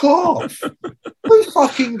 Fuck off. Who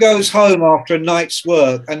fucking goes home after a night's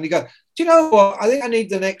work and you go, do you know what? I think I need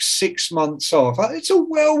the next 6 months off. It's a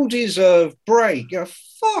well-deserved break. You know,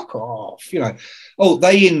 fuck off. You know, oh,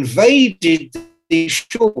 they invaded the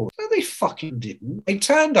shores. No, they fucking didn't. They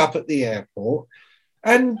turned up at the airport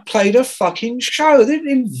and played a fucking show. They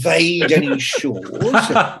didn't invade any shores.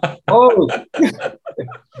 Oh,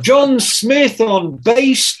 John Smith on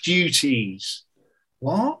bass duties.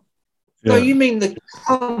 What? Yeah. No, you mean the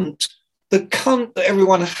cunt that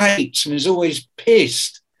everyone hates and is always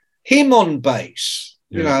pissed. Him on bass.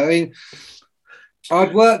 Yeah. You know, I mean,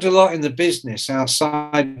 I'd worked a lot in the business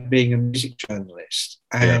outside being a music journalist,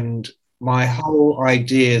 and my whole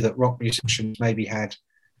idea that rock musicians maybe had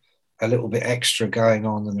a little bit extra going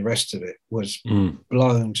on than the rest of it was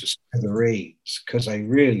blown to smithereens because they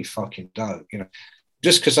really fucking don't. You know,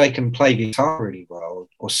 just because they can play guitar really well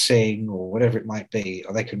or sing or whatever it might be,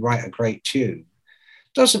 or they can write a great tune,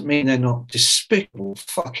 doesn't mean they're not despicable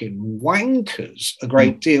fucking wankers a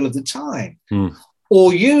great deal of the time.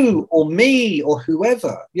 Or you or me or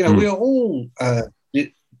whoever. You know, we are all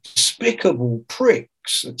despicable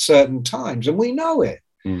pricks at certain times, and we know it,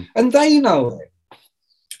 Mm. and they know it.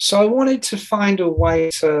 So I wanted to find a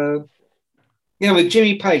way to, with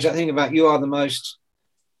Jimmy Page, I think about you are the most,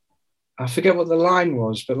 I forget what the line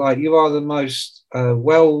was, but like you are the most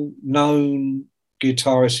well-known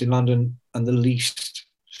guitarist in London and the least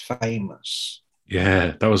famous.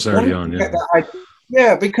 Yeah, that was early on.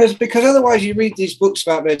 Yeah, because otherwise you read these books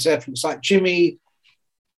about Led Zeppelin. It's like Jimmy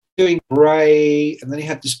doing great, and then he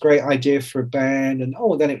had this great idea for a band, and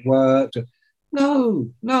then it worked. No.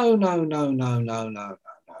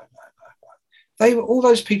 They were, all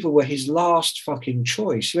those people were his last fucking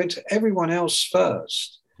choice. He went to everyone else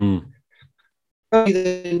first. Mm.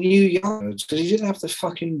 The new Yardbirds, because he didn't have the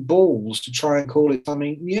fucking balls to try and call it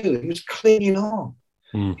something new. He was clinging on.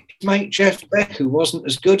 Mm. His mate Jeff Beck, who wasn't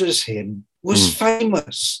as good as him, was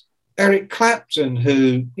famous. Eric Clapton,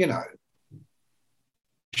 who,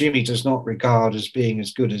 Jimmy does not regard as being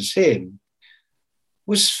as good as him,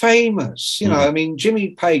 was famous. I mean,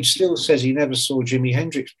 Jimmy Page still says he never saw Jimi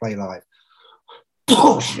Hendrix play live.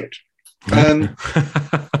 Bullshit.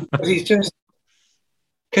 He's just,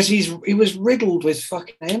 because he was riddled with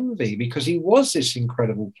fucking envy because he was this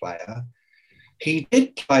incredible player. He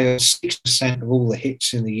did play 6% of all the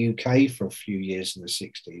hits in the UK for a few years in the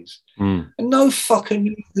 60s. Mm. And no fucker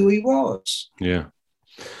knew who he was. Yeah.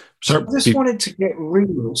 So I just wanted to get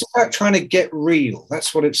real. It's about trying to get real.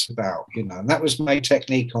 That's what it's about, and that was my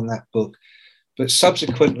technique on that book. But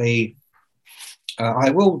subsequently,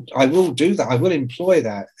 I will do that. I will employ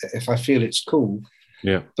that if I feel it's cool.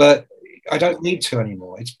 Yeah. But I don't need to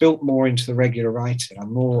anymore. It's built more into the regular writing.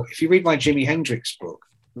 If you read my Jimi Hendrix book,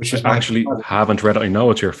 which is actually haven't read it. I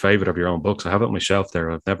know it's your favorite of your own books. I have it on my shelf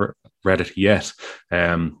there. I've never read it yet,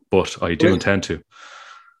 but I do intend to.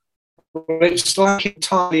 It's like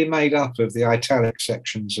entirely made up of the italic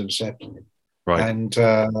sections of Zeppelin, right? And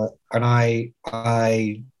I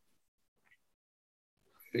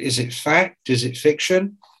is it fact? Is it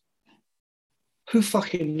fiction? Who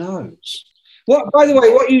fucking knows? What? By the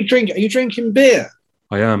way, what are you drinking? Are you drinking beer?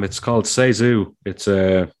 I am. It's called Seizu. It's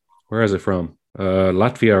where is it from?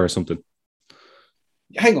 Latvia or something.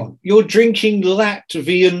 Hang on, you're drinking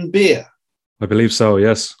Latvian beer? I believe so,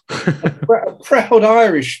 yes. a proud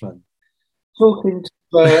Irishman talking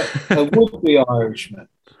to a would-be Irishman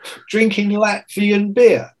drinking Latvian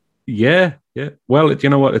beer. Yeah. Well, you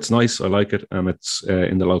know what? It's nice. I like it, and it's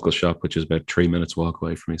in the local shop, which is about 3 minutes walk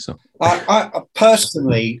away from me. So, I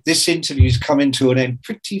personally, this interview's coming to an end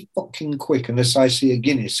pretty fucking quick, unless I see a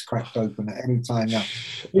Guinness cracked open at any time now.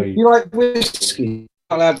 Do you like whiskey?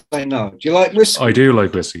 I'm allowed to say no. Do you like whiskey? I do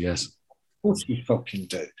like whiskey. Yes. Of course you fucking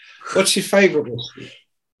do. What's your favourite whiskey?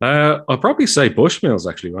 I'll probably say Bushmills,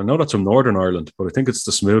 actually. I know that's from Northern Ireland, but I think it's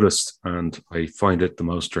the smoothest and I find it the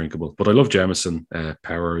most drinkable. But I love Jameson,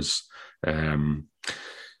 Powers,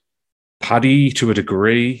 Paddy to a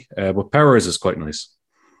degree, but Powers is quite nice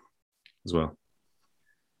as well.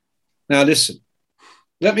 Now, listen,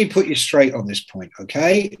 let me put you straight on this point,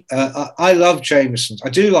 okay? I love Jameson's. I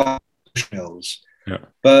do like Bushmills,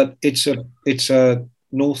 but it's a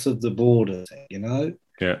north of the border thing,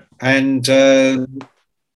 Yeah. And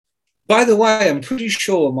by the way, I'm pretty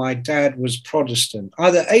sure my dad was Protestant,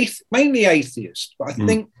 mainly atheist, but I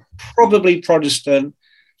think probably Protestant,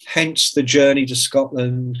 hence the journey to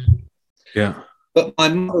Scotland. Yeah. But my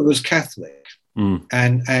mother was Catholic, and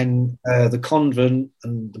the convent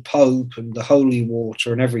and the Pope and the holy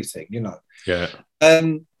water and everything, Yeah.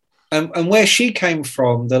 And where she came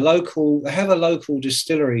from, they have a local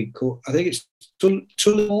distillery called, I think it's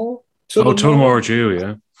Tullamore. Tullamore Dew,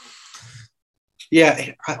 yeah.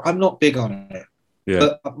 Yeah, I'm not big on it.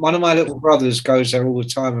 Yeah. But one of my little brothers goes there all the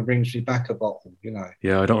time and brings me back a bottle,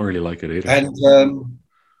 Yeah, I don't really like it either. And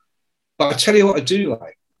but I tell you what I do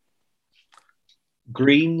like.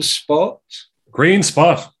 Green Spot. Green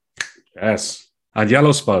Spot. Yes. And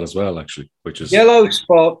Yellow Spot as well, actually, which is... Yellow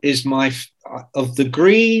Spot is of the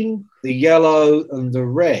green, the yellow, and the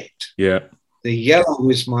red. Yeah. The yellow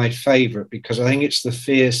is my favourite because I think it's the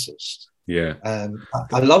fiercest. Yeah.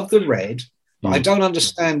 I love the red. But I don't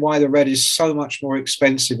understand why the red is so much more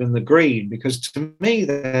expensive than the green, because to me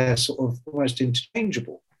they're sort of almost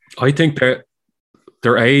interchangeable. I think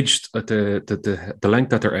they're aged at the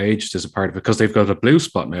length that they're aged is a part of it, because they've got a blue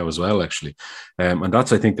spot now as well, actually, and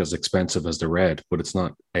that's I think as expensive as the red, but it's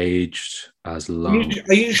not aged as long.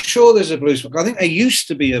 Are you sure there's a blue spot? I think there used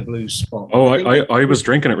to be a blue spot. Oh, I was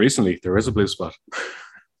drinking it recently. There is a blue spot.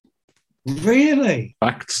 Really?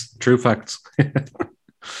 Facts, true facts.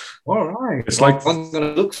 All right. It's like I'm going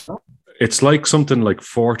to look for It's like something like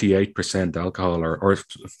 48% alcohol or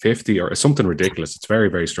 50 or something ridiculous. It's very,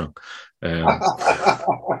 very strong.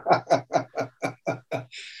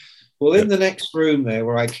 Well, in the next room there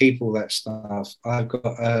where I keep all that stuff, I've got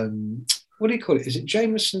what do you call it? Is it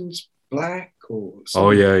Jameson's Black or something?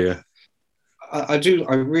 Oh yeah. I do.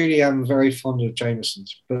 I really am very fond of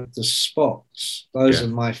Jameson's, but the spots, those are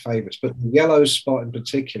my favourites. But the yellow spot in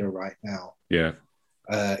particular, right now,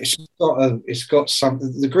 it's got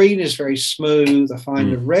something. The green is very smooth. I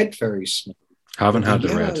find the red very smooth. Haven't had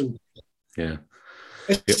the red. Yeah.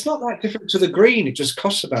 It's not that different to the green. It just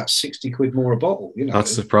costs about 60 quid more a bottle, you know.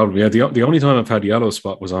 That's the problem. Yeah, the only time I've had yellow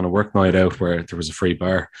spot was on a work night out where there was a free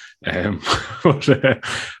bar. But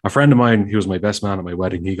a friend of mine, he was my best man at my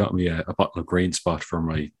wedding, he got me a bottle of green spot for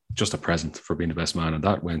just a present for being the best man, and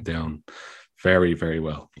that went down very, very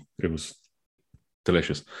well. It was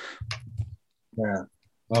delicious. Yeah.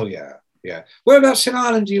 Oh yeah. Yeah. Whereabouts in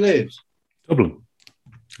Ireland do you live? Dublin.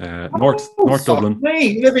 North Dublin. Me,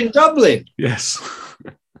 you live in Dublin? Yes.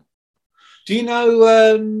 Do you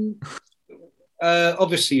know,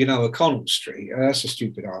 obviously you know O'Connell Street. That's a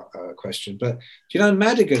stupid question, but do you know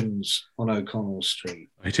Madigan's on O'Connell Street?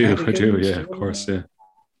 I do, yeah, of course, yeah.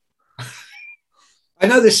 I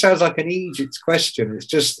know this sounds like an Egypt question. It's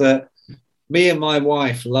just that me and my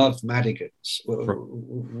wife love Madigan's.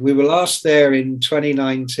 We were last there in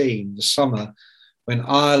 2019, the summer, when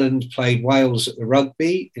Ireland played Wales at the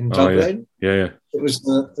rugby in Dublin. Yeah. It was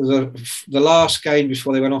the last game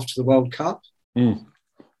before they went off to the World Cup.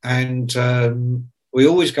 And we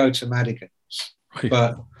always go to Madigan's. Right.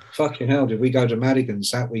 But fucking hell, did we go to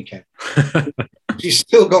Madigan's that weekend? She's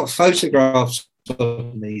still got photographs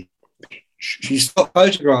of me. She's got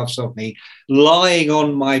photographs of me lying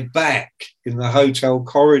on my back in the hotel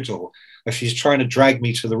corridor as she's trying to drag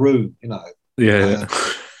me to the room, you know. Yeah.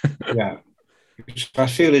 Yeah. Which I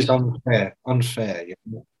feel is unfair, you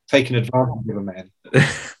know, taking advantage of a man.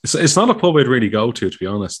 It's not a pub I'd really go to be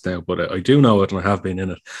honest now, but I do know it and I have been in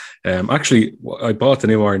it. Actually, I bought the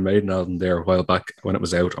new Iron Maiden album there a while back when it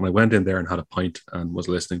was out, and I went in there and had a pint and was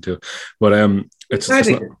listening to it. But it's not,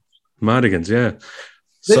 Madigan's, yeah.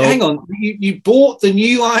 So, hang on, you bought the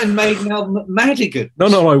new Iron Maiden album at Madigan's?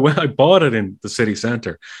 No, I bought it in the city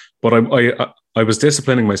centre, but I was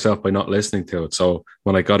disciplining myself by not listening to it. So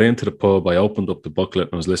when I got into the pub, I opened up the booklet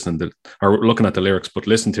and was looking at the lyrics, but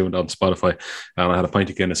listened to it on Spotify. And I had a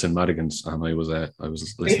pint of Guinness in Madigan's, and I was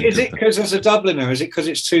listening. Is it because as a Dubliner? Is it because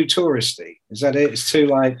it's too touristy? Is that it? It's too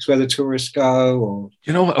like it's where the tourists go, or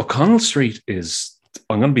you know, O'Connell Street is.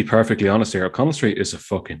 I'm going to be perfectly honest here. O'Connell Street is a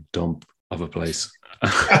fucking dump of a place.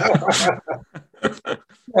 Yeah.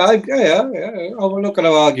 I'm not going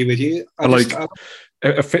to argue with you.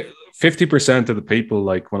 50% of the people,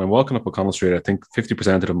 like when I'm walking up O'Connell Street, I think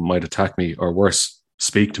 50% of them might attack me or worse,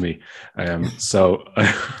 speak to me. So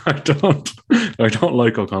I don't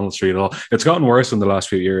like O'Connell Street at all. It's gotten worse in the last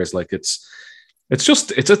few years. Like it's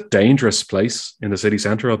a dangerous place in the city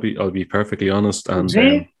centre. I'll be perfectly honest. And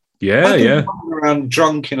I've been walking around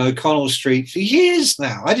drunk in O'Connell Street for years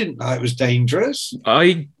now. I didn't know it was dangerous.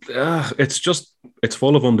 It's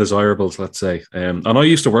full of undesirables, let's say. And I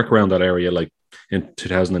used to work around that area like in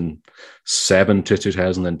 2007 to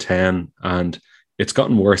 2010, and it's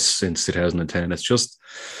gotten worse since 2010. It's just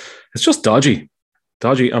dodgy,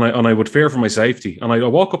 and I would fear for my safety. And I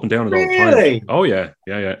walk up and down it all the time. Oh yeah.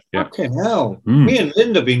 Fucking hell! Me and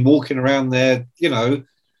Linda have been walking around there, you know.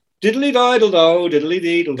 Diddly diddle do, diddly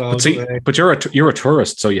diddle do. But you're a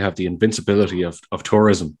tourist, so you have the invincibility of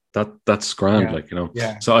tourism. That's grand, like, you know.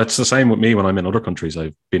 Yeah. So it's the same with me when I'm in other countries.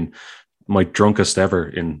 I've been my drunkest ever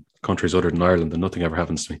in countries other than Ireland, and nothing ever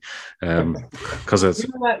happens to me. Because it's. Do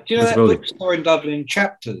you know that bookstore in Dublin,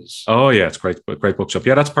 Chapters? Oh yeah, it's great bookshop.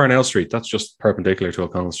 Yeah, that's Parnell Street. That's just perpendicular to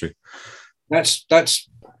O'Connell Street. That's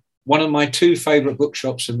one of my two favourite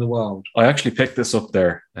bookshops in the world. I actually picked this up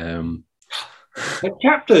there.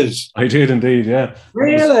 Chapters. I did indeed, yeah.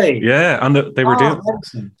 Really? And they were doing.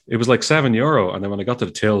 It was like €7, and then when I got to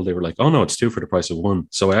the till, they were like, "Oh no, it's 2 for the price of 1."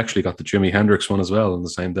 So I actually got the Jimi Hendrix one as well on the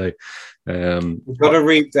same day. You've got to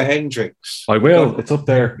read the Hendrix. I will. It's up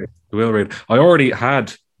there. I will read. I already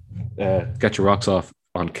had Get Your Rocks Off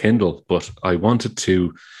on Kindle, but I wanted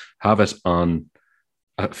to have it on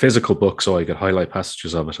a physical book so I could highlight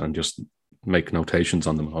passages of it and just make notations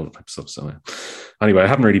on them and all that type of stuff. So anyway, I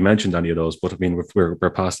haven't really mentioned any of those, but I mean, we're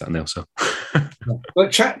past that now. So,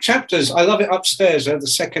 but Chapters, I love it upstairs. The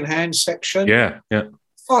second-hand section. Yeah.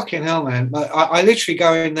 Fucking hell, man! I literally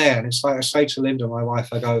go in there, and it's like I say to Linda, my wife,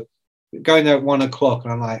 I go in there at 1 o'clock,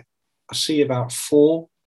 and I'm like, I see about 4,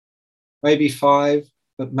 maybe 5,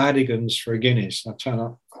 but Madigan's for a Guinness. I turn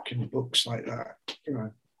up fucking books like that, you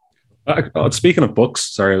know. Speaking of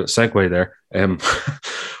books, sorry, segue there.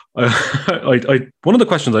 One of the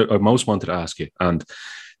questions I most wanted to ask you, and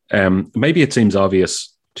maybe it seems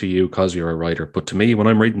obvious to you because you're a writer, but to me, when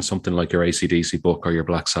I'm reading something like your AC/DC book or your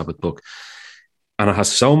Black Sabbath book, and it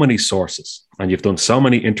has so many sources, and you've done so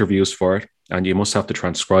many interviews for it, and you must have to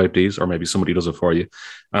transcribe these, or maybe somebody does it for you,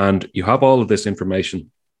 and you have all of this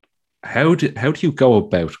information. How do you go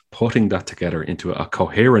about putting that together into a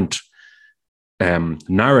coherent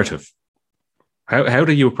narrative? How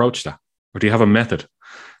do you approach that, or do you have a method?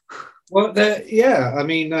 Well, yeah, I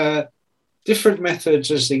mean, different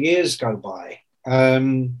methods as the years go by.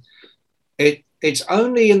 It's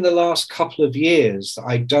only in the last couple of years that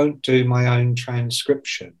I don't do my own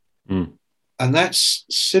transcription. Mm. And that's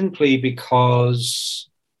simply because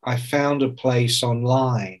I found a place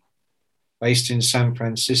online based in San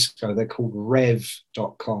Francisco. They're called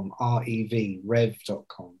rev.com, R-E-V,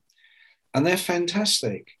 rev.com. And they're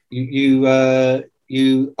fantastic. You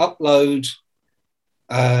upload,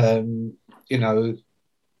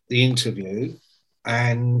 the interview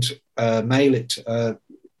and mail it,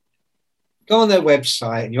 go on their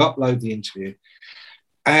website and you upload the interview.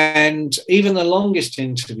 And even the longest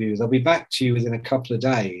interview, they'll be back to you within a couple of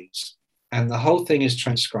days, and the whole thing is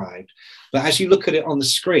transcribed. But as you look at it on the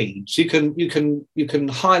screen, so you can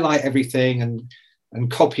highlight everything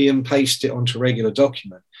and copy and paste it onto a regular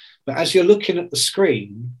document. But as you're looking at the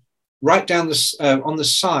screen, right down on the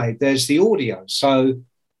side, there's the audio. So,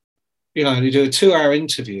 you do a 2-hour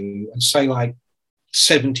interview and say like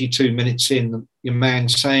 72 minutes in, your man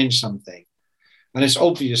saying something, and it's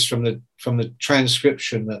obvious from the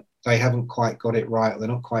transcription that they haven't quite got it right, or they're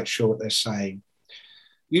not quite sure what they're saying.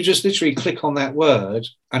 You just literally click on that word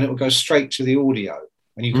and it will go straight to the audio,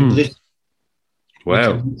 and you can listen.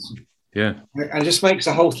 Wow. Yeah. And it just makes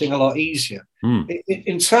the whole thing a lot easier.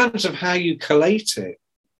 In terms of how you collate it,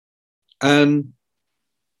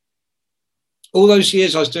 all those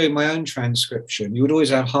years I was doing my own transcription, you would always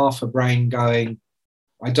have half a brain going,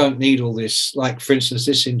 I don't need all this. Like, for instance,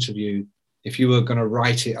 this interview, if you were going to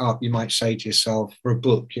write it up, you might say to yourself, for a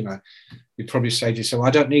book, you'd probably say to yourself, I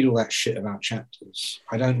don't need all that shit about chapters.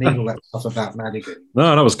 I don't need all that stuff about Madigan.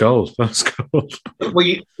 No, that was gold. That was gold. Well,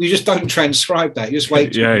 you just don't transcribe that. You just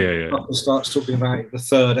wait till yeah. starts talking about the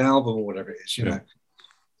third album or whatever it is, know.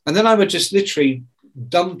 And then I would just literally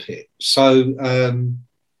dump it. So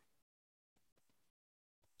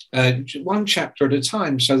one chapter at a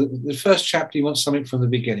time. So the first chapter, you want something from the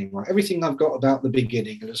beginning, right? Everything I've got about the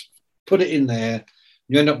beginning, and just put it in there.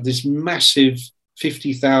 You end up with this massive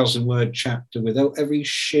 50,000 word chapter with every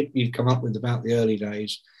shit you've come up with about the early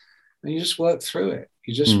days, and you just work through it.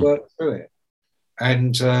 Work through it,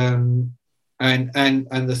 and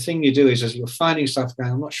the thing you do is, as you're finding stuff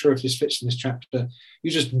going, I'm not sure if this fits in this chapter,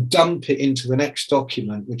 you just dump it into the next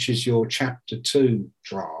document, which is your chapter 2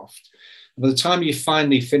 draft. By the time you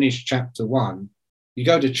finally finish chapter 1, you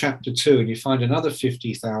go to chapter 2 and you find another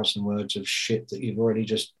 50,000 words of shit that you've already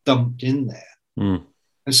just dumped in there.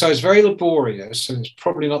 And so it's very laborious, and it's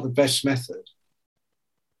probably not the best method.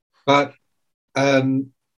 But for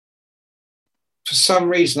some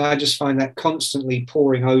reason, I just find that constantly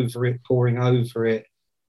pouring over it,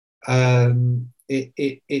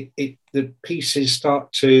 the pieces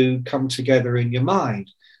start to come together in your mind.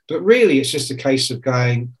 But really, it's just a case of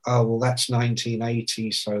going, oh, well, that's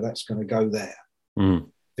 1980, so that's going to go there.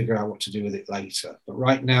 Figure out what to do with it later. But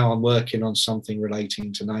right now, I'm working on something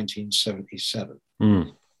relating to 1977.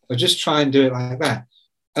 So just try and do it like that.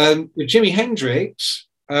 With Jimi Hendrix,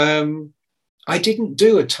 I didn't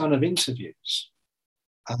do a ton of interviews.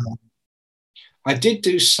 I did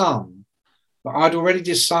do some, but I'd already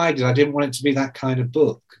decided I didn't want it to be that kind of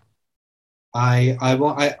book. The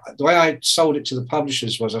way I sold it to the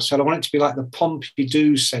publishers was, I said, I want it to be like the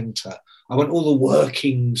Pompidou Center. I want all the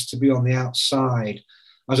workings to be on the outside.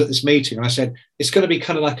 I was at this meeting and I said, it's going to be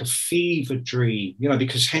kind of like a fever dream,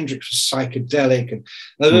 because Hendrix was psychedelic.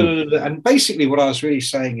 And basically what I was really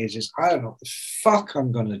saying is I don't know what the fuck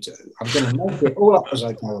I'm going to do. I'm going to make it all up as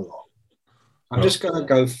I go along. I'm just going to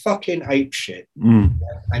go fucking ape shit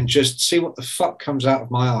and just see what the fuck comes out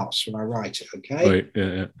of my arse when I write it, okay? Right,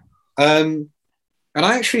 yeah. And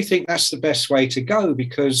I actually think that's the best way to go,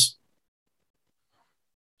 because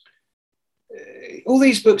all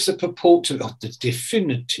these books that purport to the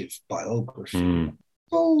definitive biography,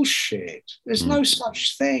 bullshit. There's no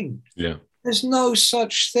such thing. Yeah. There's no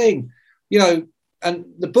such thing. And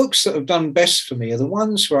the books that have done best for me are the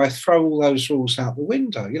ones where I throw all those rules out the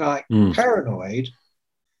window. Like Paranoid,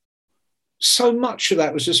 so much of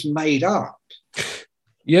that was just made up.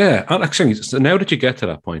 Yeah, and actually, so now that you get to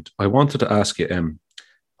that point, I wanted to ask you,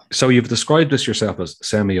 So you've described this yourself as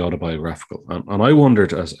semi-autobiographical, and I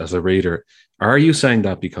wondered as a reader, are you saying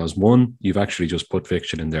that because one, you've actually just put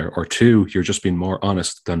fiction in there, or two, you're just being more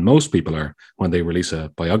honest than most people are when they release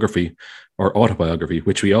a biography or autobiography,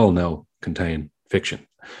 which we all know contain fiction?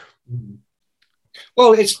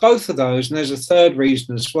 Well, it's both of those, and there's a third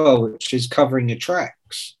reason as well, which is covering your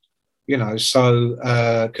tracks. You know, so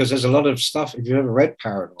because there's a lot of stuff. If you've ever read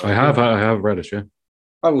Paranoid, I have read it, yeah.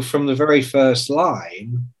 Oh, well, from the very first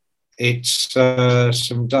line, it's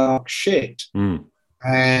some dark shit,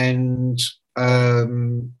 and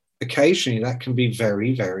occasionally that can be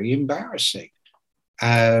very, very embarrassing.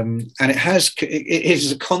 And it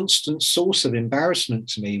is a constant source of embarrassment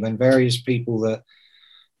to me when various people that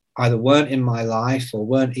either weren't in my life or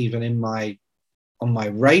weren't even on my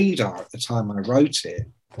radar at the time I wrote it.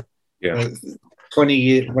 Yeah. 20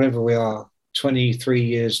 years, whatever we are, 23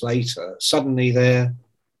 years later, suddenly they're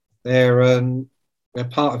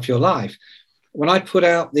part of your life. When I put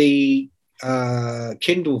out the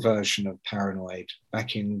Kindle version of Paranoid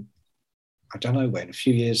back in, I don't know when, a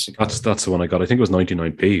few years ago. That's the one I got. I think it was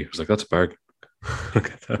 99p. I was like, that's a bargain.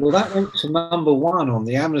 Well, that went to #1 on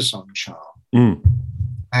the Amazon chart.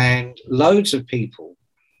 And loads of people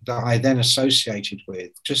that I then associated with,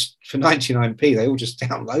 just for 99p, they all just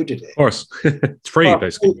downloaded it. Of course. It's free,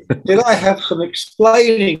 basically. Did I have some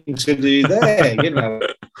explaining to do there? You know,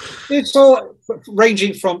 it's all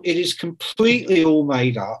ranging from, it is completely all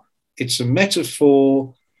made up. It's a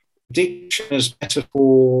metaphor, diction as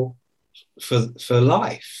metaphor for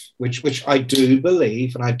life, which I do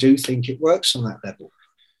believe, and I do think it works on that level.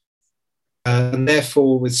 And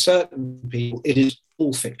therefore, with certain people, it is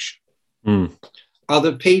all fiction.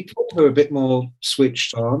 Other people who are a bit more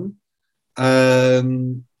switched on,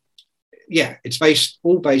 it's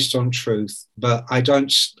all based on truth. But I'm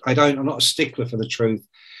not a stickler for the truth.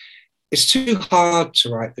 It's too hard to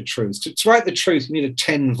write the truth. To write the truth, you need a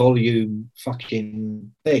 10-volume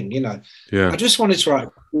fucking thing, you know. Yeah. I just wanted to write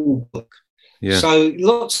a cool book. Yeah. So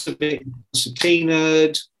lots of it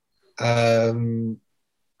subpoenaed, and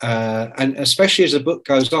especially as the book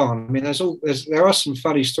goes on, I mean, there are some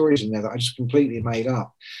funny stories in there that I just completely made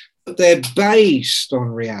up, but they're based on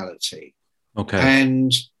reality. Okay.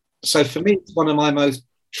 And so for me, it's one of my most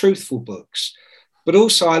truthful books. But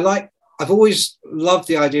also, I've always loved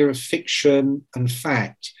the idea of fiction and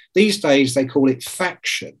fact. These days, they call it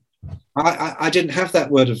faction. I didn't have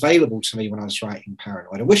that word available to me when I was writing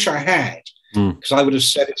Paranoid. I wish I had, because I would have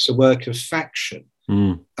said it's a work of faction,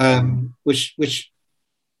 which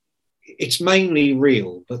it's mainly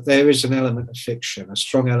real, but there is an element of fiction, a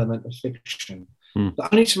strong element of fiction. But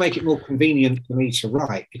I need to make it more convenient for me to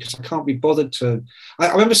write, because I can't be bothered to.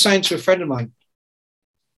 I remember saying to a friend of mine,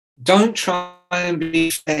 don't try and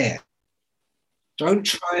be fair. Don't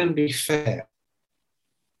try and be fair.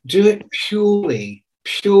 Do it purely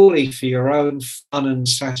for your own fun and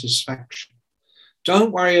satisfaction.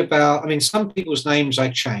 Don't worry about, I mean, some people's names I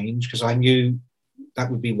changed because I knew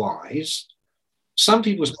that would be wise. Some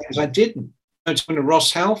people's names I didn't. I went to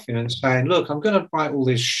Ross Halfin and saying, look, I'm going to write all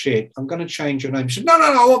this shit. I'm going to change your name. She said, no,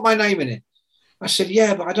 I want my name in it. I said,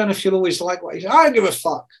 yeah, but I don't know if you'll always like what he said. I don't give a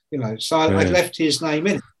fuck, you know. So I left his name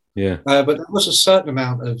in it. Yeah. But there was a certain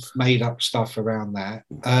amount of made up stuff around that.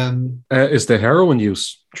 Is the heroin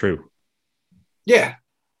use true? Yeah.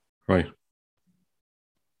 Right.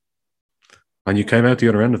 And you came out the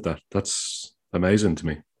other end of that. That's amazing to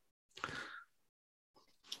me.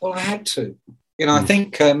 Well, I had to. You know, I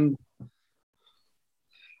think as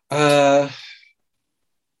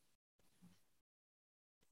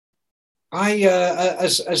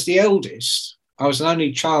the eldest, I was an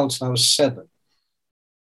only child till I was 7.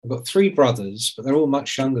 I've got 3 brothers, but they're all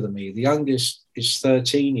much younger than me. The youngest is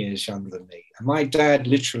 13 years younger than me. And my dad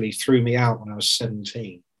literally threw me out when I was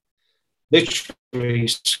 17. Literally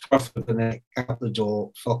scruffed the neck, out the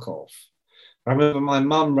door, fuck off. I remember my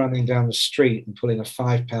mum running down the street and pulling a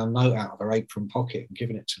 £5 note out of her apron pocket and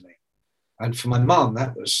giving it to me. And for my mum,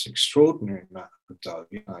 that was extraordinary amount of dough,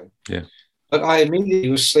 you know. Yeah. But I immediately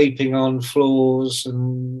was sleeping on floors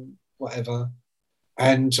and whatever.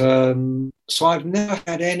 And so I've never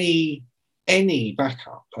had any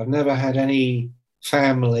backup. I've never had any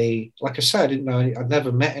family. Like I said, I didn't know I'd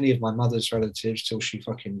never met any of my mother's relatives till she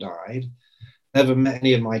fucking died. Never met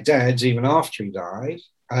any of my dad's even after he died.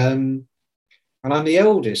 And I'm the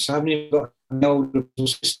eldest. So I haven't even got any older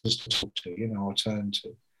sisters to talk to, you know, or turn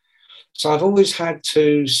to. So I've always had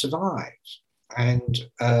to survive. And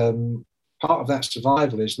part of that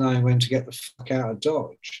survival is knowing when to get the fuck out of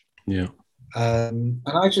Dodge. Yeah. And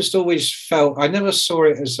I just always felt, I never saw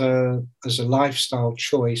it as a lifestyle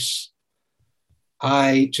choice.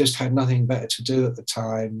 I just had nothing better to do at the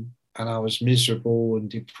time, and I was miserable and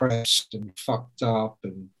depressed and fucked up,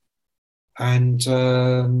 and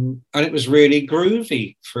it was really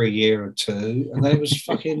groovy for a year or two, and then it was a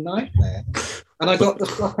fucking nightmare. And I got the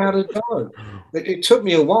fuck out of Dodge. It took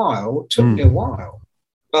me a while.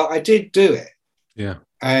 But I did do it. Yeah.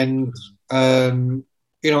 And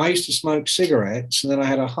I used to smoke cigarettes, and then I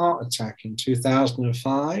had a heart attack in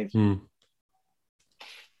 2005.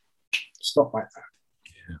 Stop like that.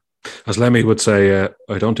 Yeah. As Lemmy would say,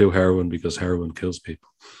 I don't do heroin because heroin kills people.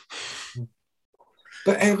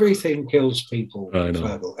 But everything kills people. I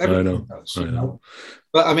know. Everything does. I know.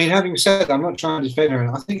 But I mean, having said that, I'm not trying to defend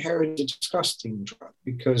heroin. I think heroin is a disgusting drug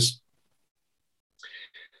because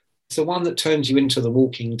it's the one that turns you into the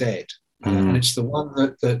Walking Dead. And it's the one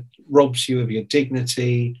that robs you of your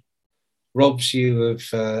dignity, robs you of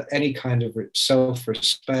any kind of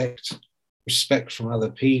self-respect, respect from other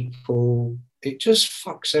people. It just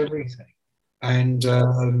fucks everything. And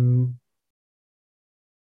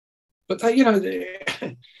but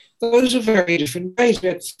those are very different days. We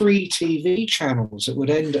had 3 TV channels that would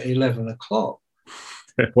end at 11 o'clock.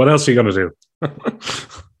 What else are you going to do?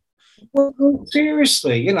 Well,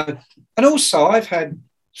 seriously, and also I've had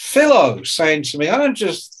Philo saying to me, I don't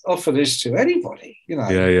just offer this to anybody, Yeah.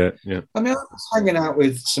 I mean, I was hanging out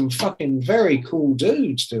with some fucking very cool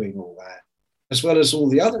dudes doing all that, as well as all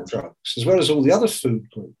the other drugs, as well as all the other food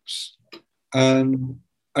groups. And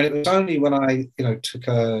it was only when I, took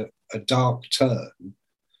a dark turn,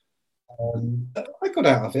 I got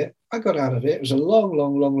out of it. It was a long,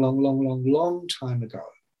 long, long, long, long, long, long time ago.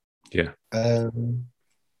 Yeah.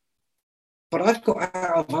 But I've got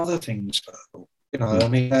out of other things, I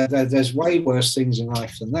mean, there's way worse things in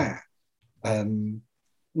life than that.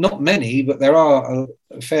 Not many, but there are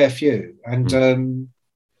a fair few. And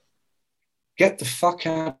get the fuck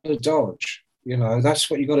out of Dodge. That's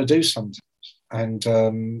what you got to do sometimes. And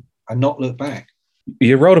not look back.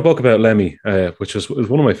 You wrote a book about Lemmy, which was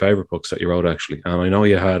one of my favorite books that you wrote, actually. And I know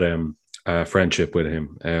you had a friendship with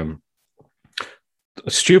him.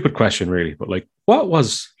 A stupid question, really, but what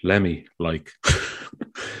was Lemmy like?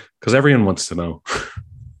 Because everyone wants to know.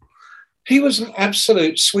 He was an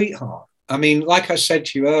absolute sweetheart. I mean, like I said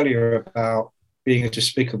to you earlier about being a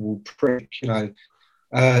despicable prick,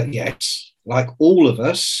 yes, like all of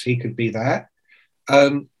us, he could be that.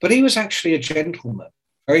 But he was actually a gentleman,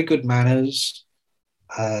 very good manners,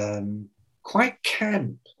 quite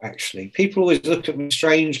camp, actually. People always look at me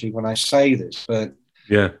strangely when I say this, but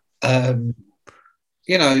yeah.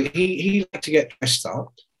 He liked to get dressed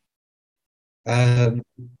up. And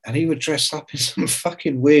he would dress up in some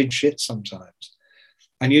fucking weird shit sometimes.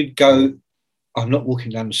 And you'd go, I'm not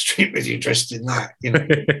walking down the street with you dressed in that.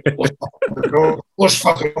 What's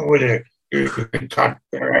fucking wrong with it?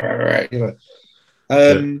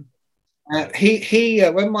 He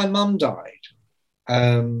when my mum died,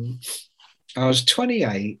 I was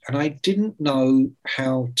 28 and I didn't know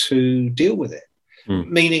how to deal with it,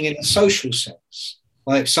 meaning in a social sense.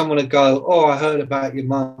 Like someone would go, oh, I heard about your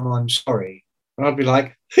mum, I'm sorry. And I'd be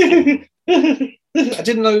like, I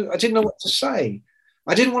didn't know what to say.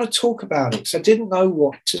 I didn't want to talk about it because I didn't know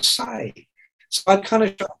what to say. So I kind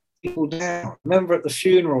of shut people down. I remember at the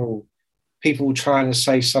funeral, people trying to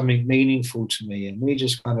say something meaningful to me, and we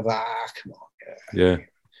just kind of, come on. Yeah.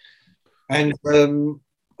 And I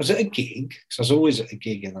was at a gig, because I was always at a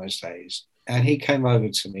gig in those days, and he came over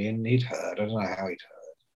to me and he'd heard, I don't know how he'd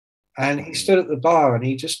heard, and he stood at the bar and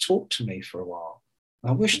he just talked to me for a while.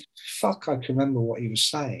 I wish I could remember what he was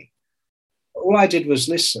saying. All I did was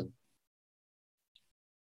listen.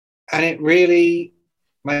 And it really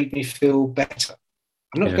made me feel better.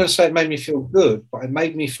 I'm not going to say it made me feel good, but it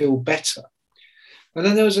made me feel better. And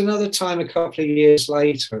then there was another time a couple of years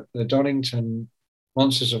later at the Donington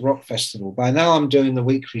Monsters of Rock Festival. By now I'm doing the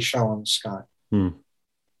weekly show on Sky. The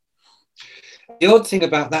odd thing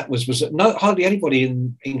about that was that hardly anybody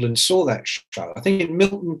in England saw that show. I think in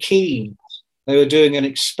Milton Keynes, they were doing an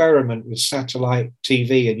experiment with satellite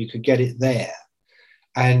TV and you could get it there.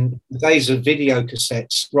 And the days of video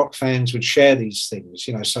cassettes, rock fans would share these things,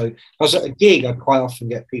 So I was at a gig, I'd quite often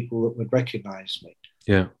get people that would recognise me.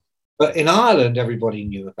 Yeah. But in Ireland, everybody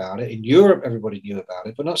knew about it. In Europe, everybody knew about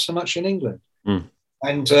it, but not so much in England.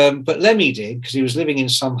 And but Lemmy did, because he was living in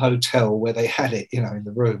some hotel where they had it, in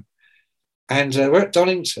the room. And we're at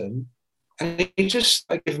Donington, and he just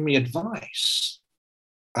started giving me advice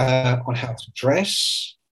on how to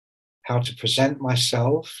dress, how to present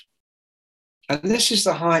myself. And this is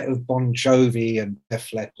the height of Bon Jovi and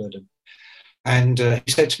Def Leppard. And he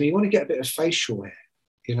said to me, you want to get a bit of facial hair?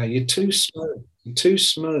 You're too smooth.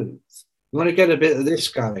 You want to get a bit of this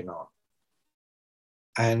going on.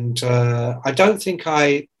 And I don't think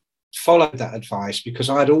I followed that advice because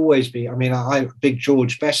I'd always be, I'm a big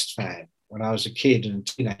George Best fan when I was a kid and a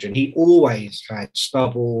teenager, and he always had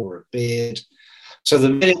stubble or a beard. So the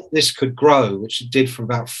minute this could grow, which it did from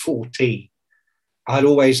about 14, I'd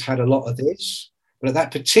always had a lot of this. But at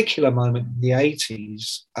that particular moment in the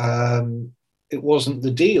 80s, it wasn't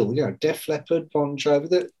the deal. You know, Def Leppard, Bon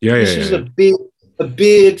Jovi. This is a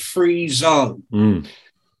beard-free zone,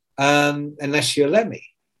 unless you're Lemmy.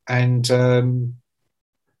 And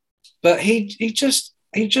but he just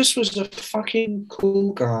was a fucking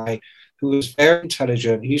cool guy who was very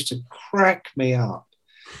intelligent. He used to crack me up.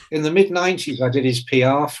 In the mid-90s, I did his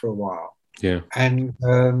PR for a while. Yeah. And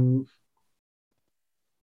I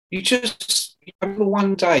remember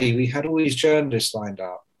one day we had all these journalists lined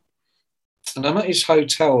up. And I'm at his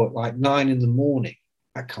hotel at like 9 in the morning.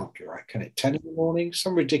 That can't be right, can it? 10 in the morning?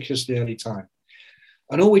 Some ridiculously early time.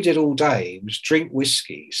 And all we did all day was drink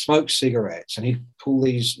whiskey, smoke cigarettes, and he'd pull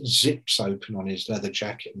these zips open on his leather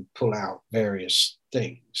jacket and pull out various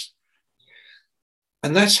things.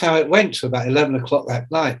 And that's how it went to about 11 o'clock that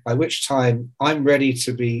night, by which time I'm ready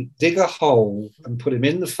to dig a hole and put him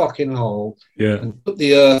in the fucking hole and put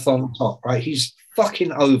the earth on top, right? He's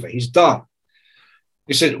fucking over. He's done.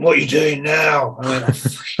 He said, "What are you doing now?" I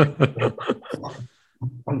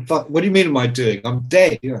went, "What do you mean am I doing? I'm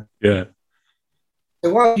dead." You know? Yeah. So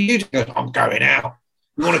what are you doing? "I'm going out.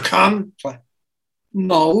 You want to come?" It's like,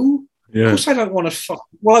 no. Yeah. Of course I don't want to fuck.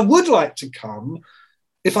 Well, I would like to come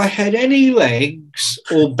if I had any legs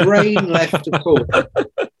or brain left at all.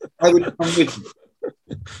 I would come with you.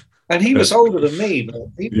 And he was older than me, but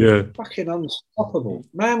he was fucking unstoppable.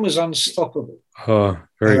 Man was unstoppable. Oh,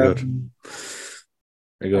 very good.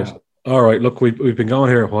 Very good. All right, look, we've been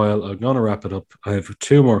going here a while. I'm going to wrap it up. I have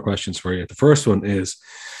 2 more questions for you. The first one is,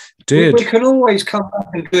 we can always come back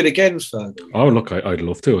and do it again, Fergal. Oh, look, I'd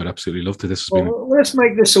love to. I'd absolutely love to. This has been. Let's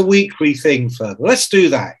make this a weekly thing, Fergal. Let's do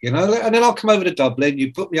that, you know. And then I'll come over to Dublin.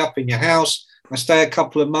 You put me up in your house. I stay a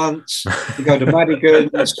couple of months. We go to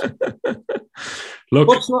Madigan's. Look,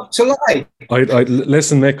 what's not to like? I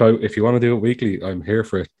listen, Mick. If you want to do it weekly, I'm here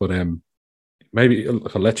for it. But maybe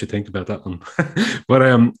I'll let you think about that one. But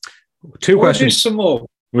 2 questions. We'll do some more.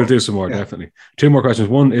 We'll do some more, definitely. 2 more questions.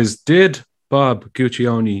 One is, did Bob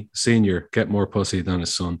Guccione Sr. get more pussy than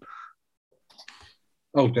his son?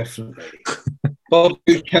 Oh, definitely. Bob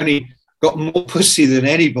Guccione got more pussy than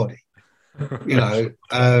anybody. You know,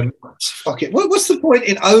 fuck it. What's the point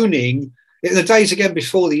in owning, in the days again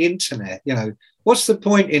before the internet, you know, what's the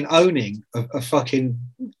point in owning a fucking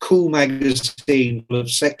cool magazine full of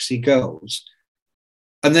sexy girls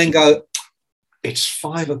and then go, it's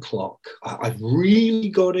 5 o'clock. I've really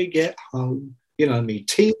got to get home. You know, me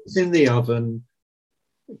tea's in the oven.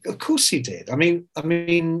 Of course he did. I mean,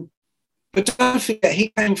 but don't forget, he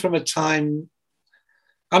came from a time,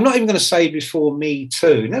 I'm not even going to say before Me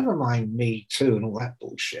Too, never mind Me Too and all that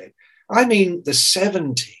bullshit. I mean the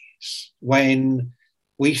 70s, when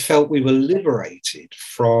we felt we were liberated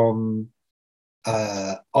from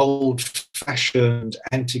old-fashioned,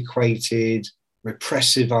 antiquated,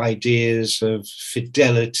 repressive ideas of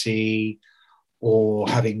fidelity or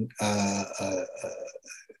having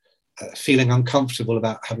feeling uncomfortable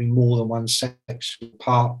about having more than one sexual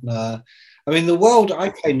partner. I mean, the world I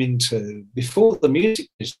came into before the music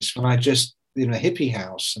business, when I just, in a hippie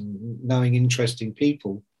house and knowing interesting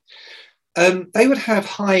people, they would have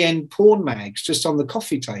high-end porn mags just on the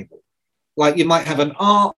coffee table. Like you might have an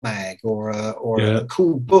art mag or a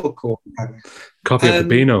cool book or copy of the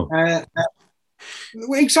Beano.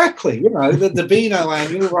 Exactly, you know, the Beano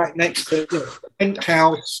annual right next to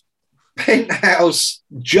Penthouse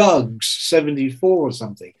Jugs 74 or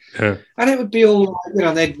something. Yeah. And it would be all, you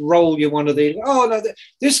know, they'd roll you one of these. Oh, no,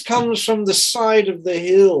 this comes from the side of the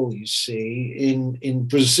hill, you see, in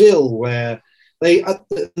Brazil, where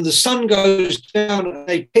the sun goes down and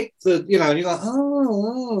they pick the, you know, and you're like,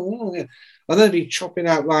 oh. And they'd be chopping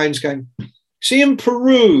out lines going, see, in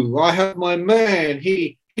Peru, I have my man,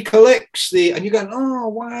 he collects and you're going, oh,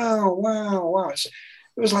 wow.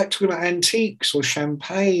 It was like talking about antiques or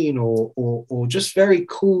champagne or just very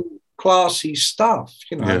cool, classy stuff,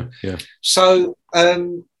 you know. Yeah. So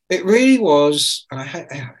it really was, and I had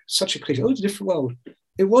such a cliche, it's a different world.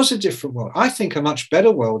 It was a different world. I think a much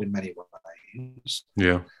better world in many ways.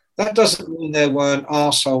 Yeah. That doesn't mean there weren't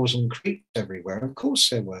arseholes and creeps everywhere. Of course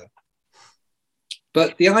there were.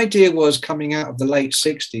 But the idea was, coming out of the late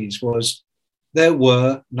 60s, was there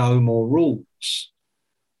were no more rules.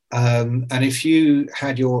 And if you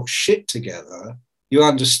had your shit together, you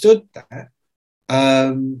understood that,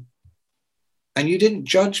 and you didn't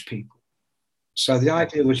judge people. So the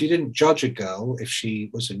idea was you didn't judge a girl if she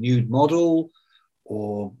was a nude model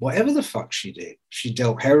or whatever the fuck she did. She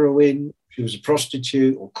dealt heroin, she was a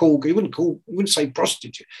prostitute or you wouldn't say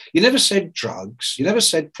prostitute. You never said drugs, you never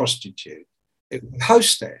said prostitute. It was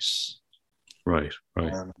hostess. Right.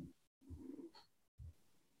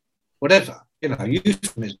 Whatever,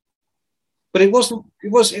 euphemism. But it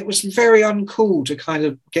was very uncool to kind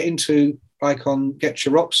of get into, like on Get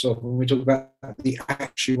Your Rocks Off when we talk about the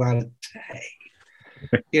actuality.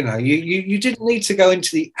 You didn't need to go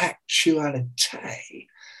into the actuality.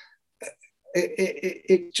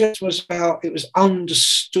 It just was about, it was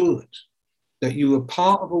understood that you were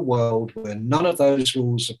part of a world where none of those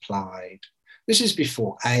rules applied. This is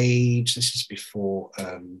before AIDS. This is before,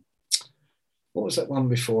 what was that one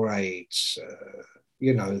before AIDS?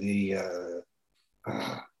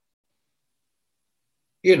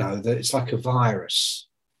 That it's like a virus,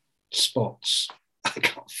 spots. I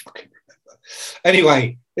can't fucking remember.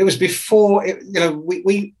 Anyway, it was before.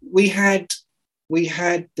 We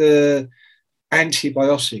had the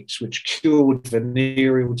antibiotics which cured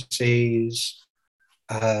venereal disease,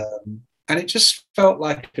 and it just felt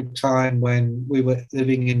like a time when we were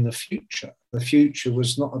living in the future. The future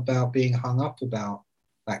was not about being hung up about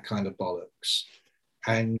that kind of bollocks,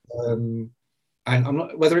 and I'm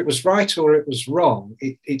not, whether it was right or it was wrong,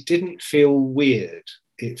 it didn't feel weird.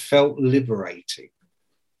 It felt liberating.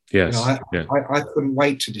 Yes. I couldn't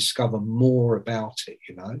wait to discover more about it,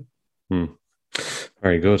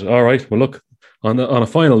 Very good. All right. Well, look, on a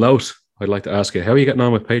final note, I'd like to ask you, how are you getting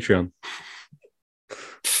on with Patreon?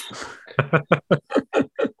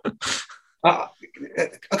 I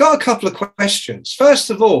got a couple of questions. First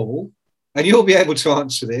of all, and you'll be able to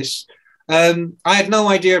answer this, I had no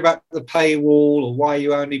idea about the paywall or why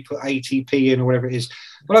you only put 80p in or whatever it is.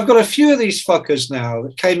 But I've got a few of these fuckers now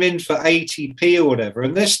that came in for 80p or whatever,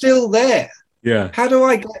 and they're still there. Yeah. How do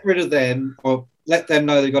I get rid of them or let them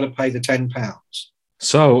know they've got to pay the £10?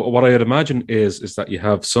 So what I'd imagine is that you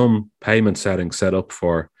have some payment settings set up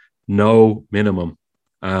for no minimum.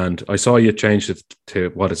 And I saw you changed it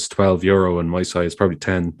to what is €12 on my side. It's probably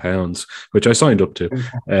 £10, which I signed up to.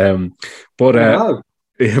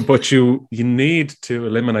 But you need to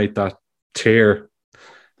eliminate that tier.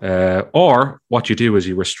 Or what you do is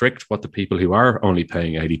you restrict what the people who are only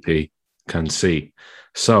paying 80p can see.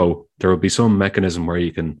 So there will be some mechanism where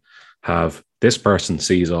you can have this person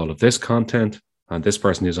sees all of this content and this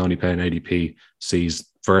person who's only paying 80p sees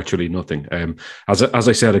virtually nothing. As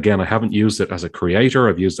I said, again, I haven't used it as a creator.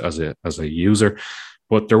 I've used it as a user.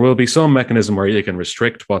 But there will be some mechanism where you can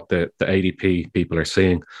restrict what the 80p people are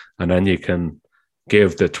seeing, and then you can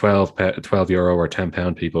give the €12 or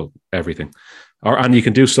 £10 people everything. And you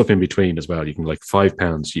can do stuff in between as well. You can, like,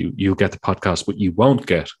 £5, you get the podcast, but you won't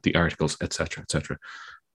get the articles, etc., etc.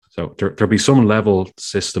 So there'll be some level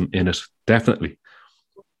system in it, definitely.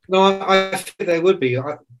 No, I think there would be.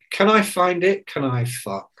 Can I find it? Can I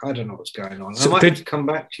fuck? I don't know what's going on. So I might have to come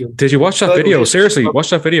back to you. Did you watch that video? Seriously, watch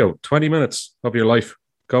that video. 20 minutes of your life.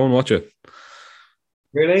 Go and watch it.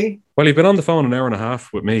 Really? Well, you've been on the phone an hour and a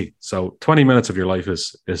half with me, so 20 minutes of your life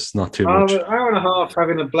is not too much. An hour and a half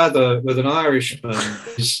having a blather with an Irishman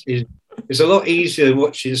is a lot easier than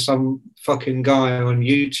watching some fucking guy on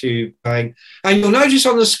YouTube going, and you'll notice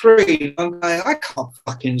on the screen, I'm going, I can't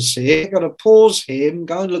fucking see it. I've got to pause him,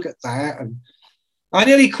 go and look at that. And I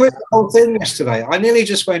nearly quit the whole thing yesterday. I nearly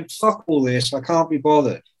just went, fuck all this. I can't be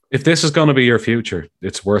bothered. If this is going to be your future,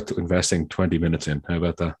 it's worth investing 20 minutes in. How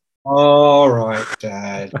about that? All right,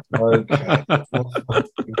 Dad. Okay.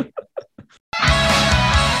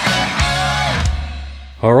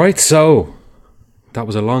 All right, so that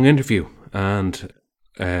was a long interview, and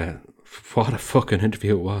what a fucking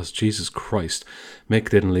interview it was. Jesus Christ. Mick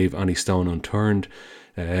didn't leave any stone unturned.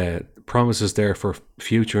 Promises there for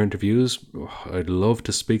future interviews. I'd love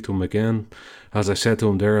to speak to him again. As I said to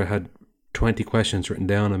him there, I had 20 questions written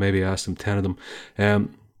down and maybe asked him 10 of them.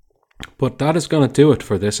 But that is going to do it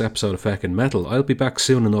for this episode of Feckin' Metal. I'll be back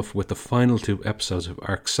soon enough with the final 2 episodes of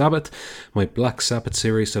Ark Sabbath, my Black Sabbath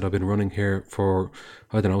series that I've been running here for,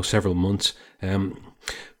 several months.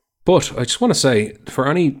 But I just want to say, for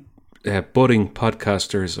any budding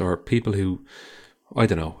podcasters or people who,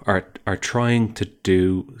 are trying to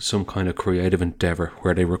do some kind of creative endeavour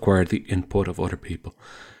where they require the input of other people,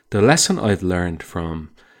 the lesson I've learned from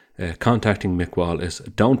contacting Mick Wall is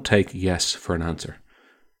don't take yes for an answer.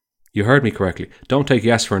 You heard me correctly. Don't take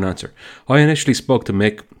yes for an answer. I initially spoke to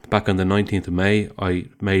Mick back on the 19th of May. I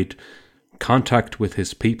made contact with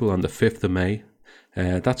his people on the 5th of May.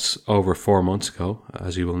 That's over 4 months ago,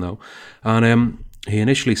 as you will know. And he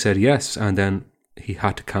initially said yes, and then he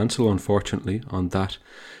had to cancel, unfortunately, on that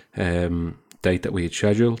date that we had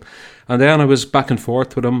scheduled. And then I was back and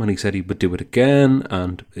forth with him, and he said he would do it again,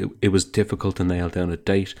 and it was difficult to nail down a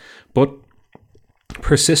date. But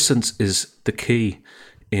persistence is the key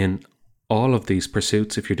in all of these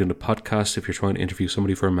pursuits. If you're doing a podcast, if you're trying to interview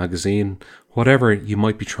somebody for a magazine, whatever you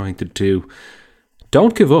might be trying to do,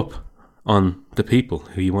 don't give up on the people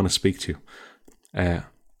who you want to speak to.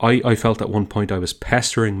 I felt at one point I was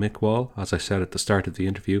pestering Mick Wall, as I said at the start of the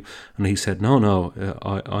interview, and he said, no,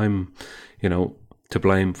 I'm, to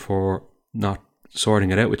blame for not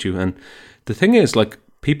sorting it out with you. And the thing is, like,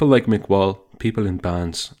 people like Mick Wall, people in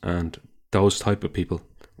bands, and those type of people,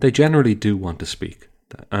 they generally do want to speak,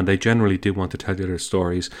 and they generally do want to tell you their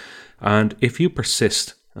stories. And if you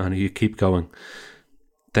persist and you keep going,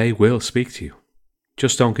 they will speak to you.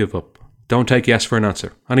 Just don't give up. Don't take yes for an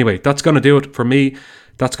answer. Anyway, that's going to do it for me.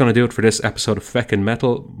 That's going to do it for this episode of Feckin'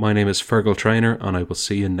 Metal. My name is Fergal Trainer, and I will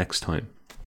see you next time.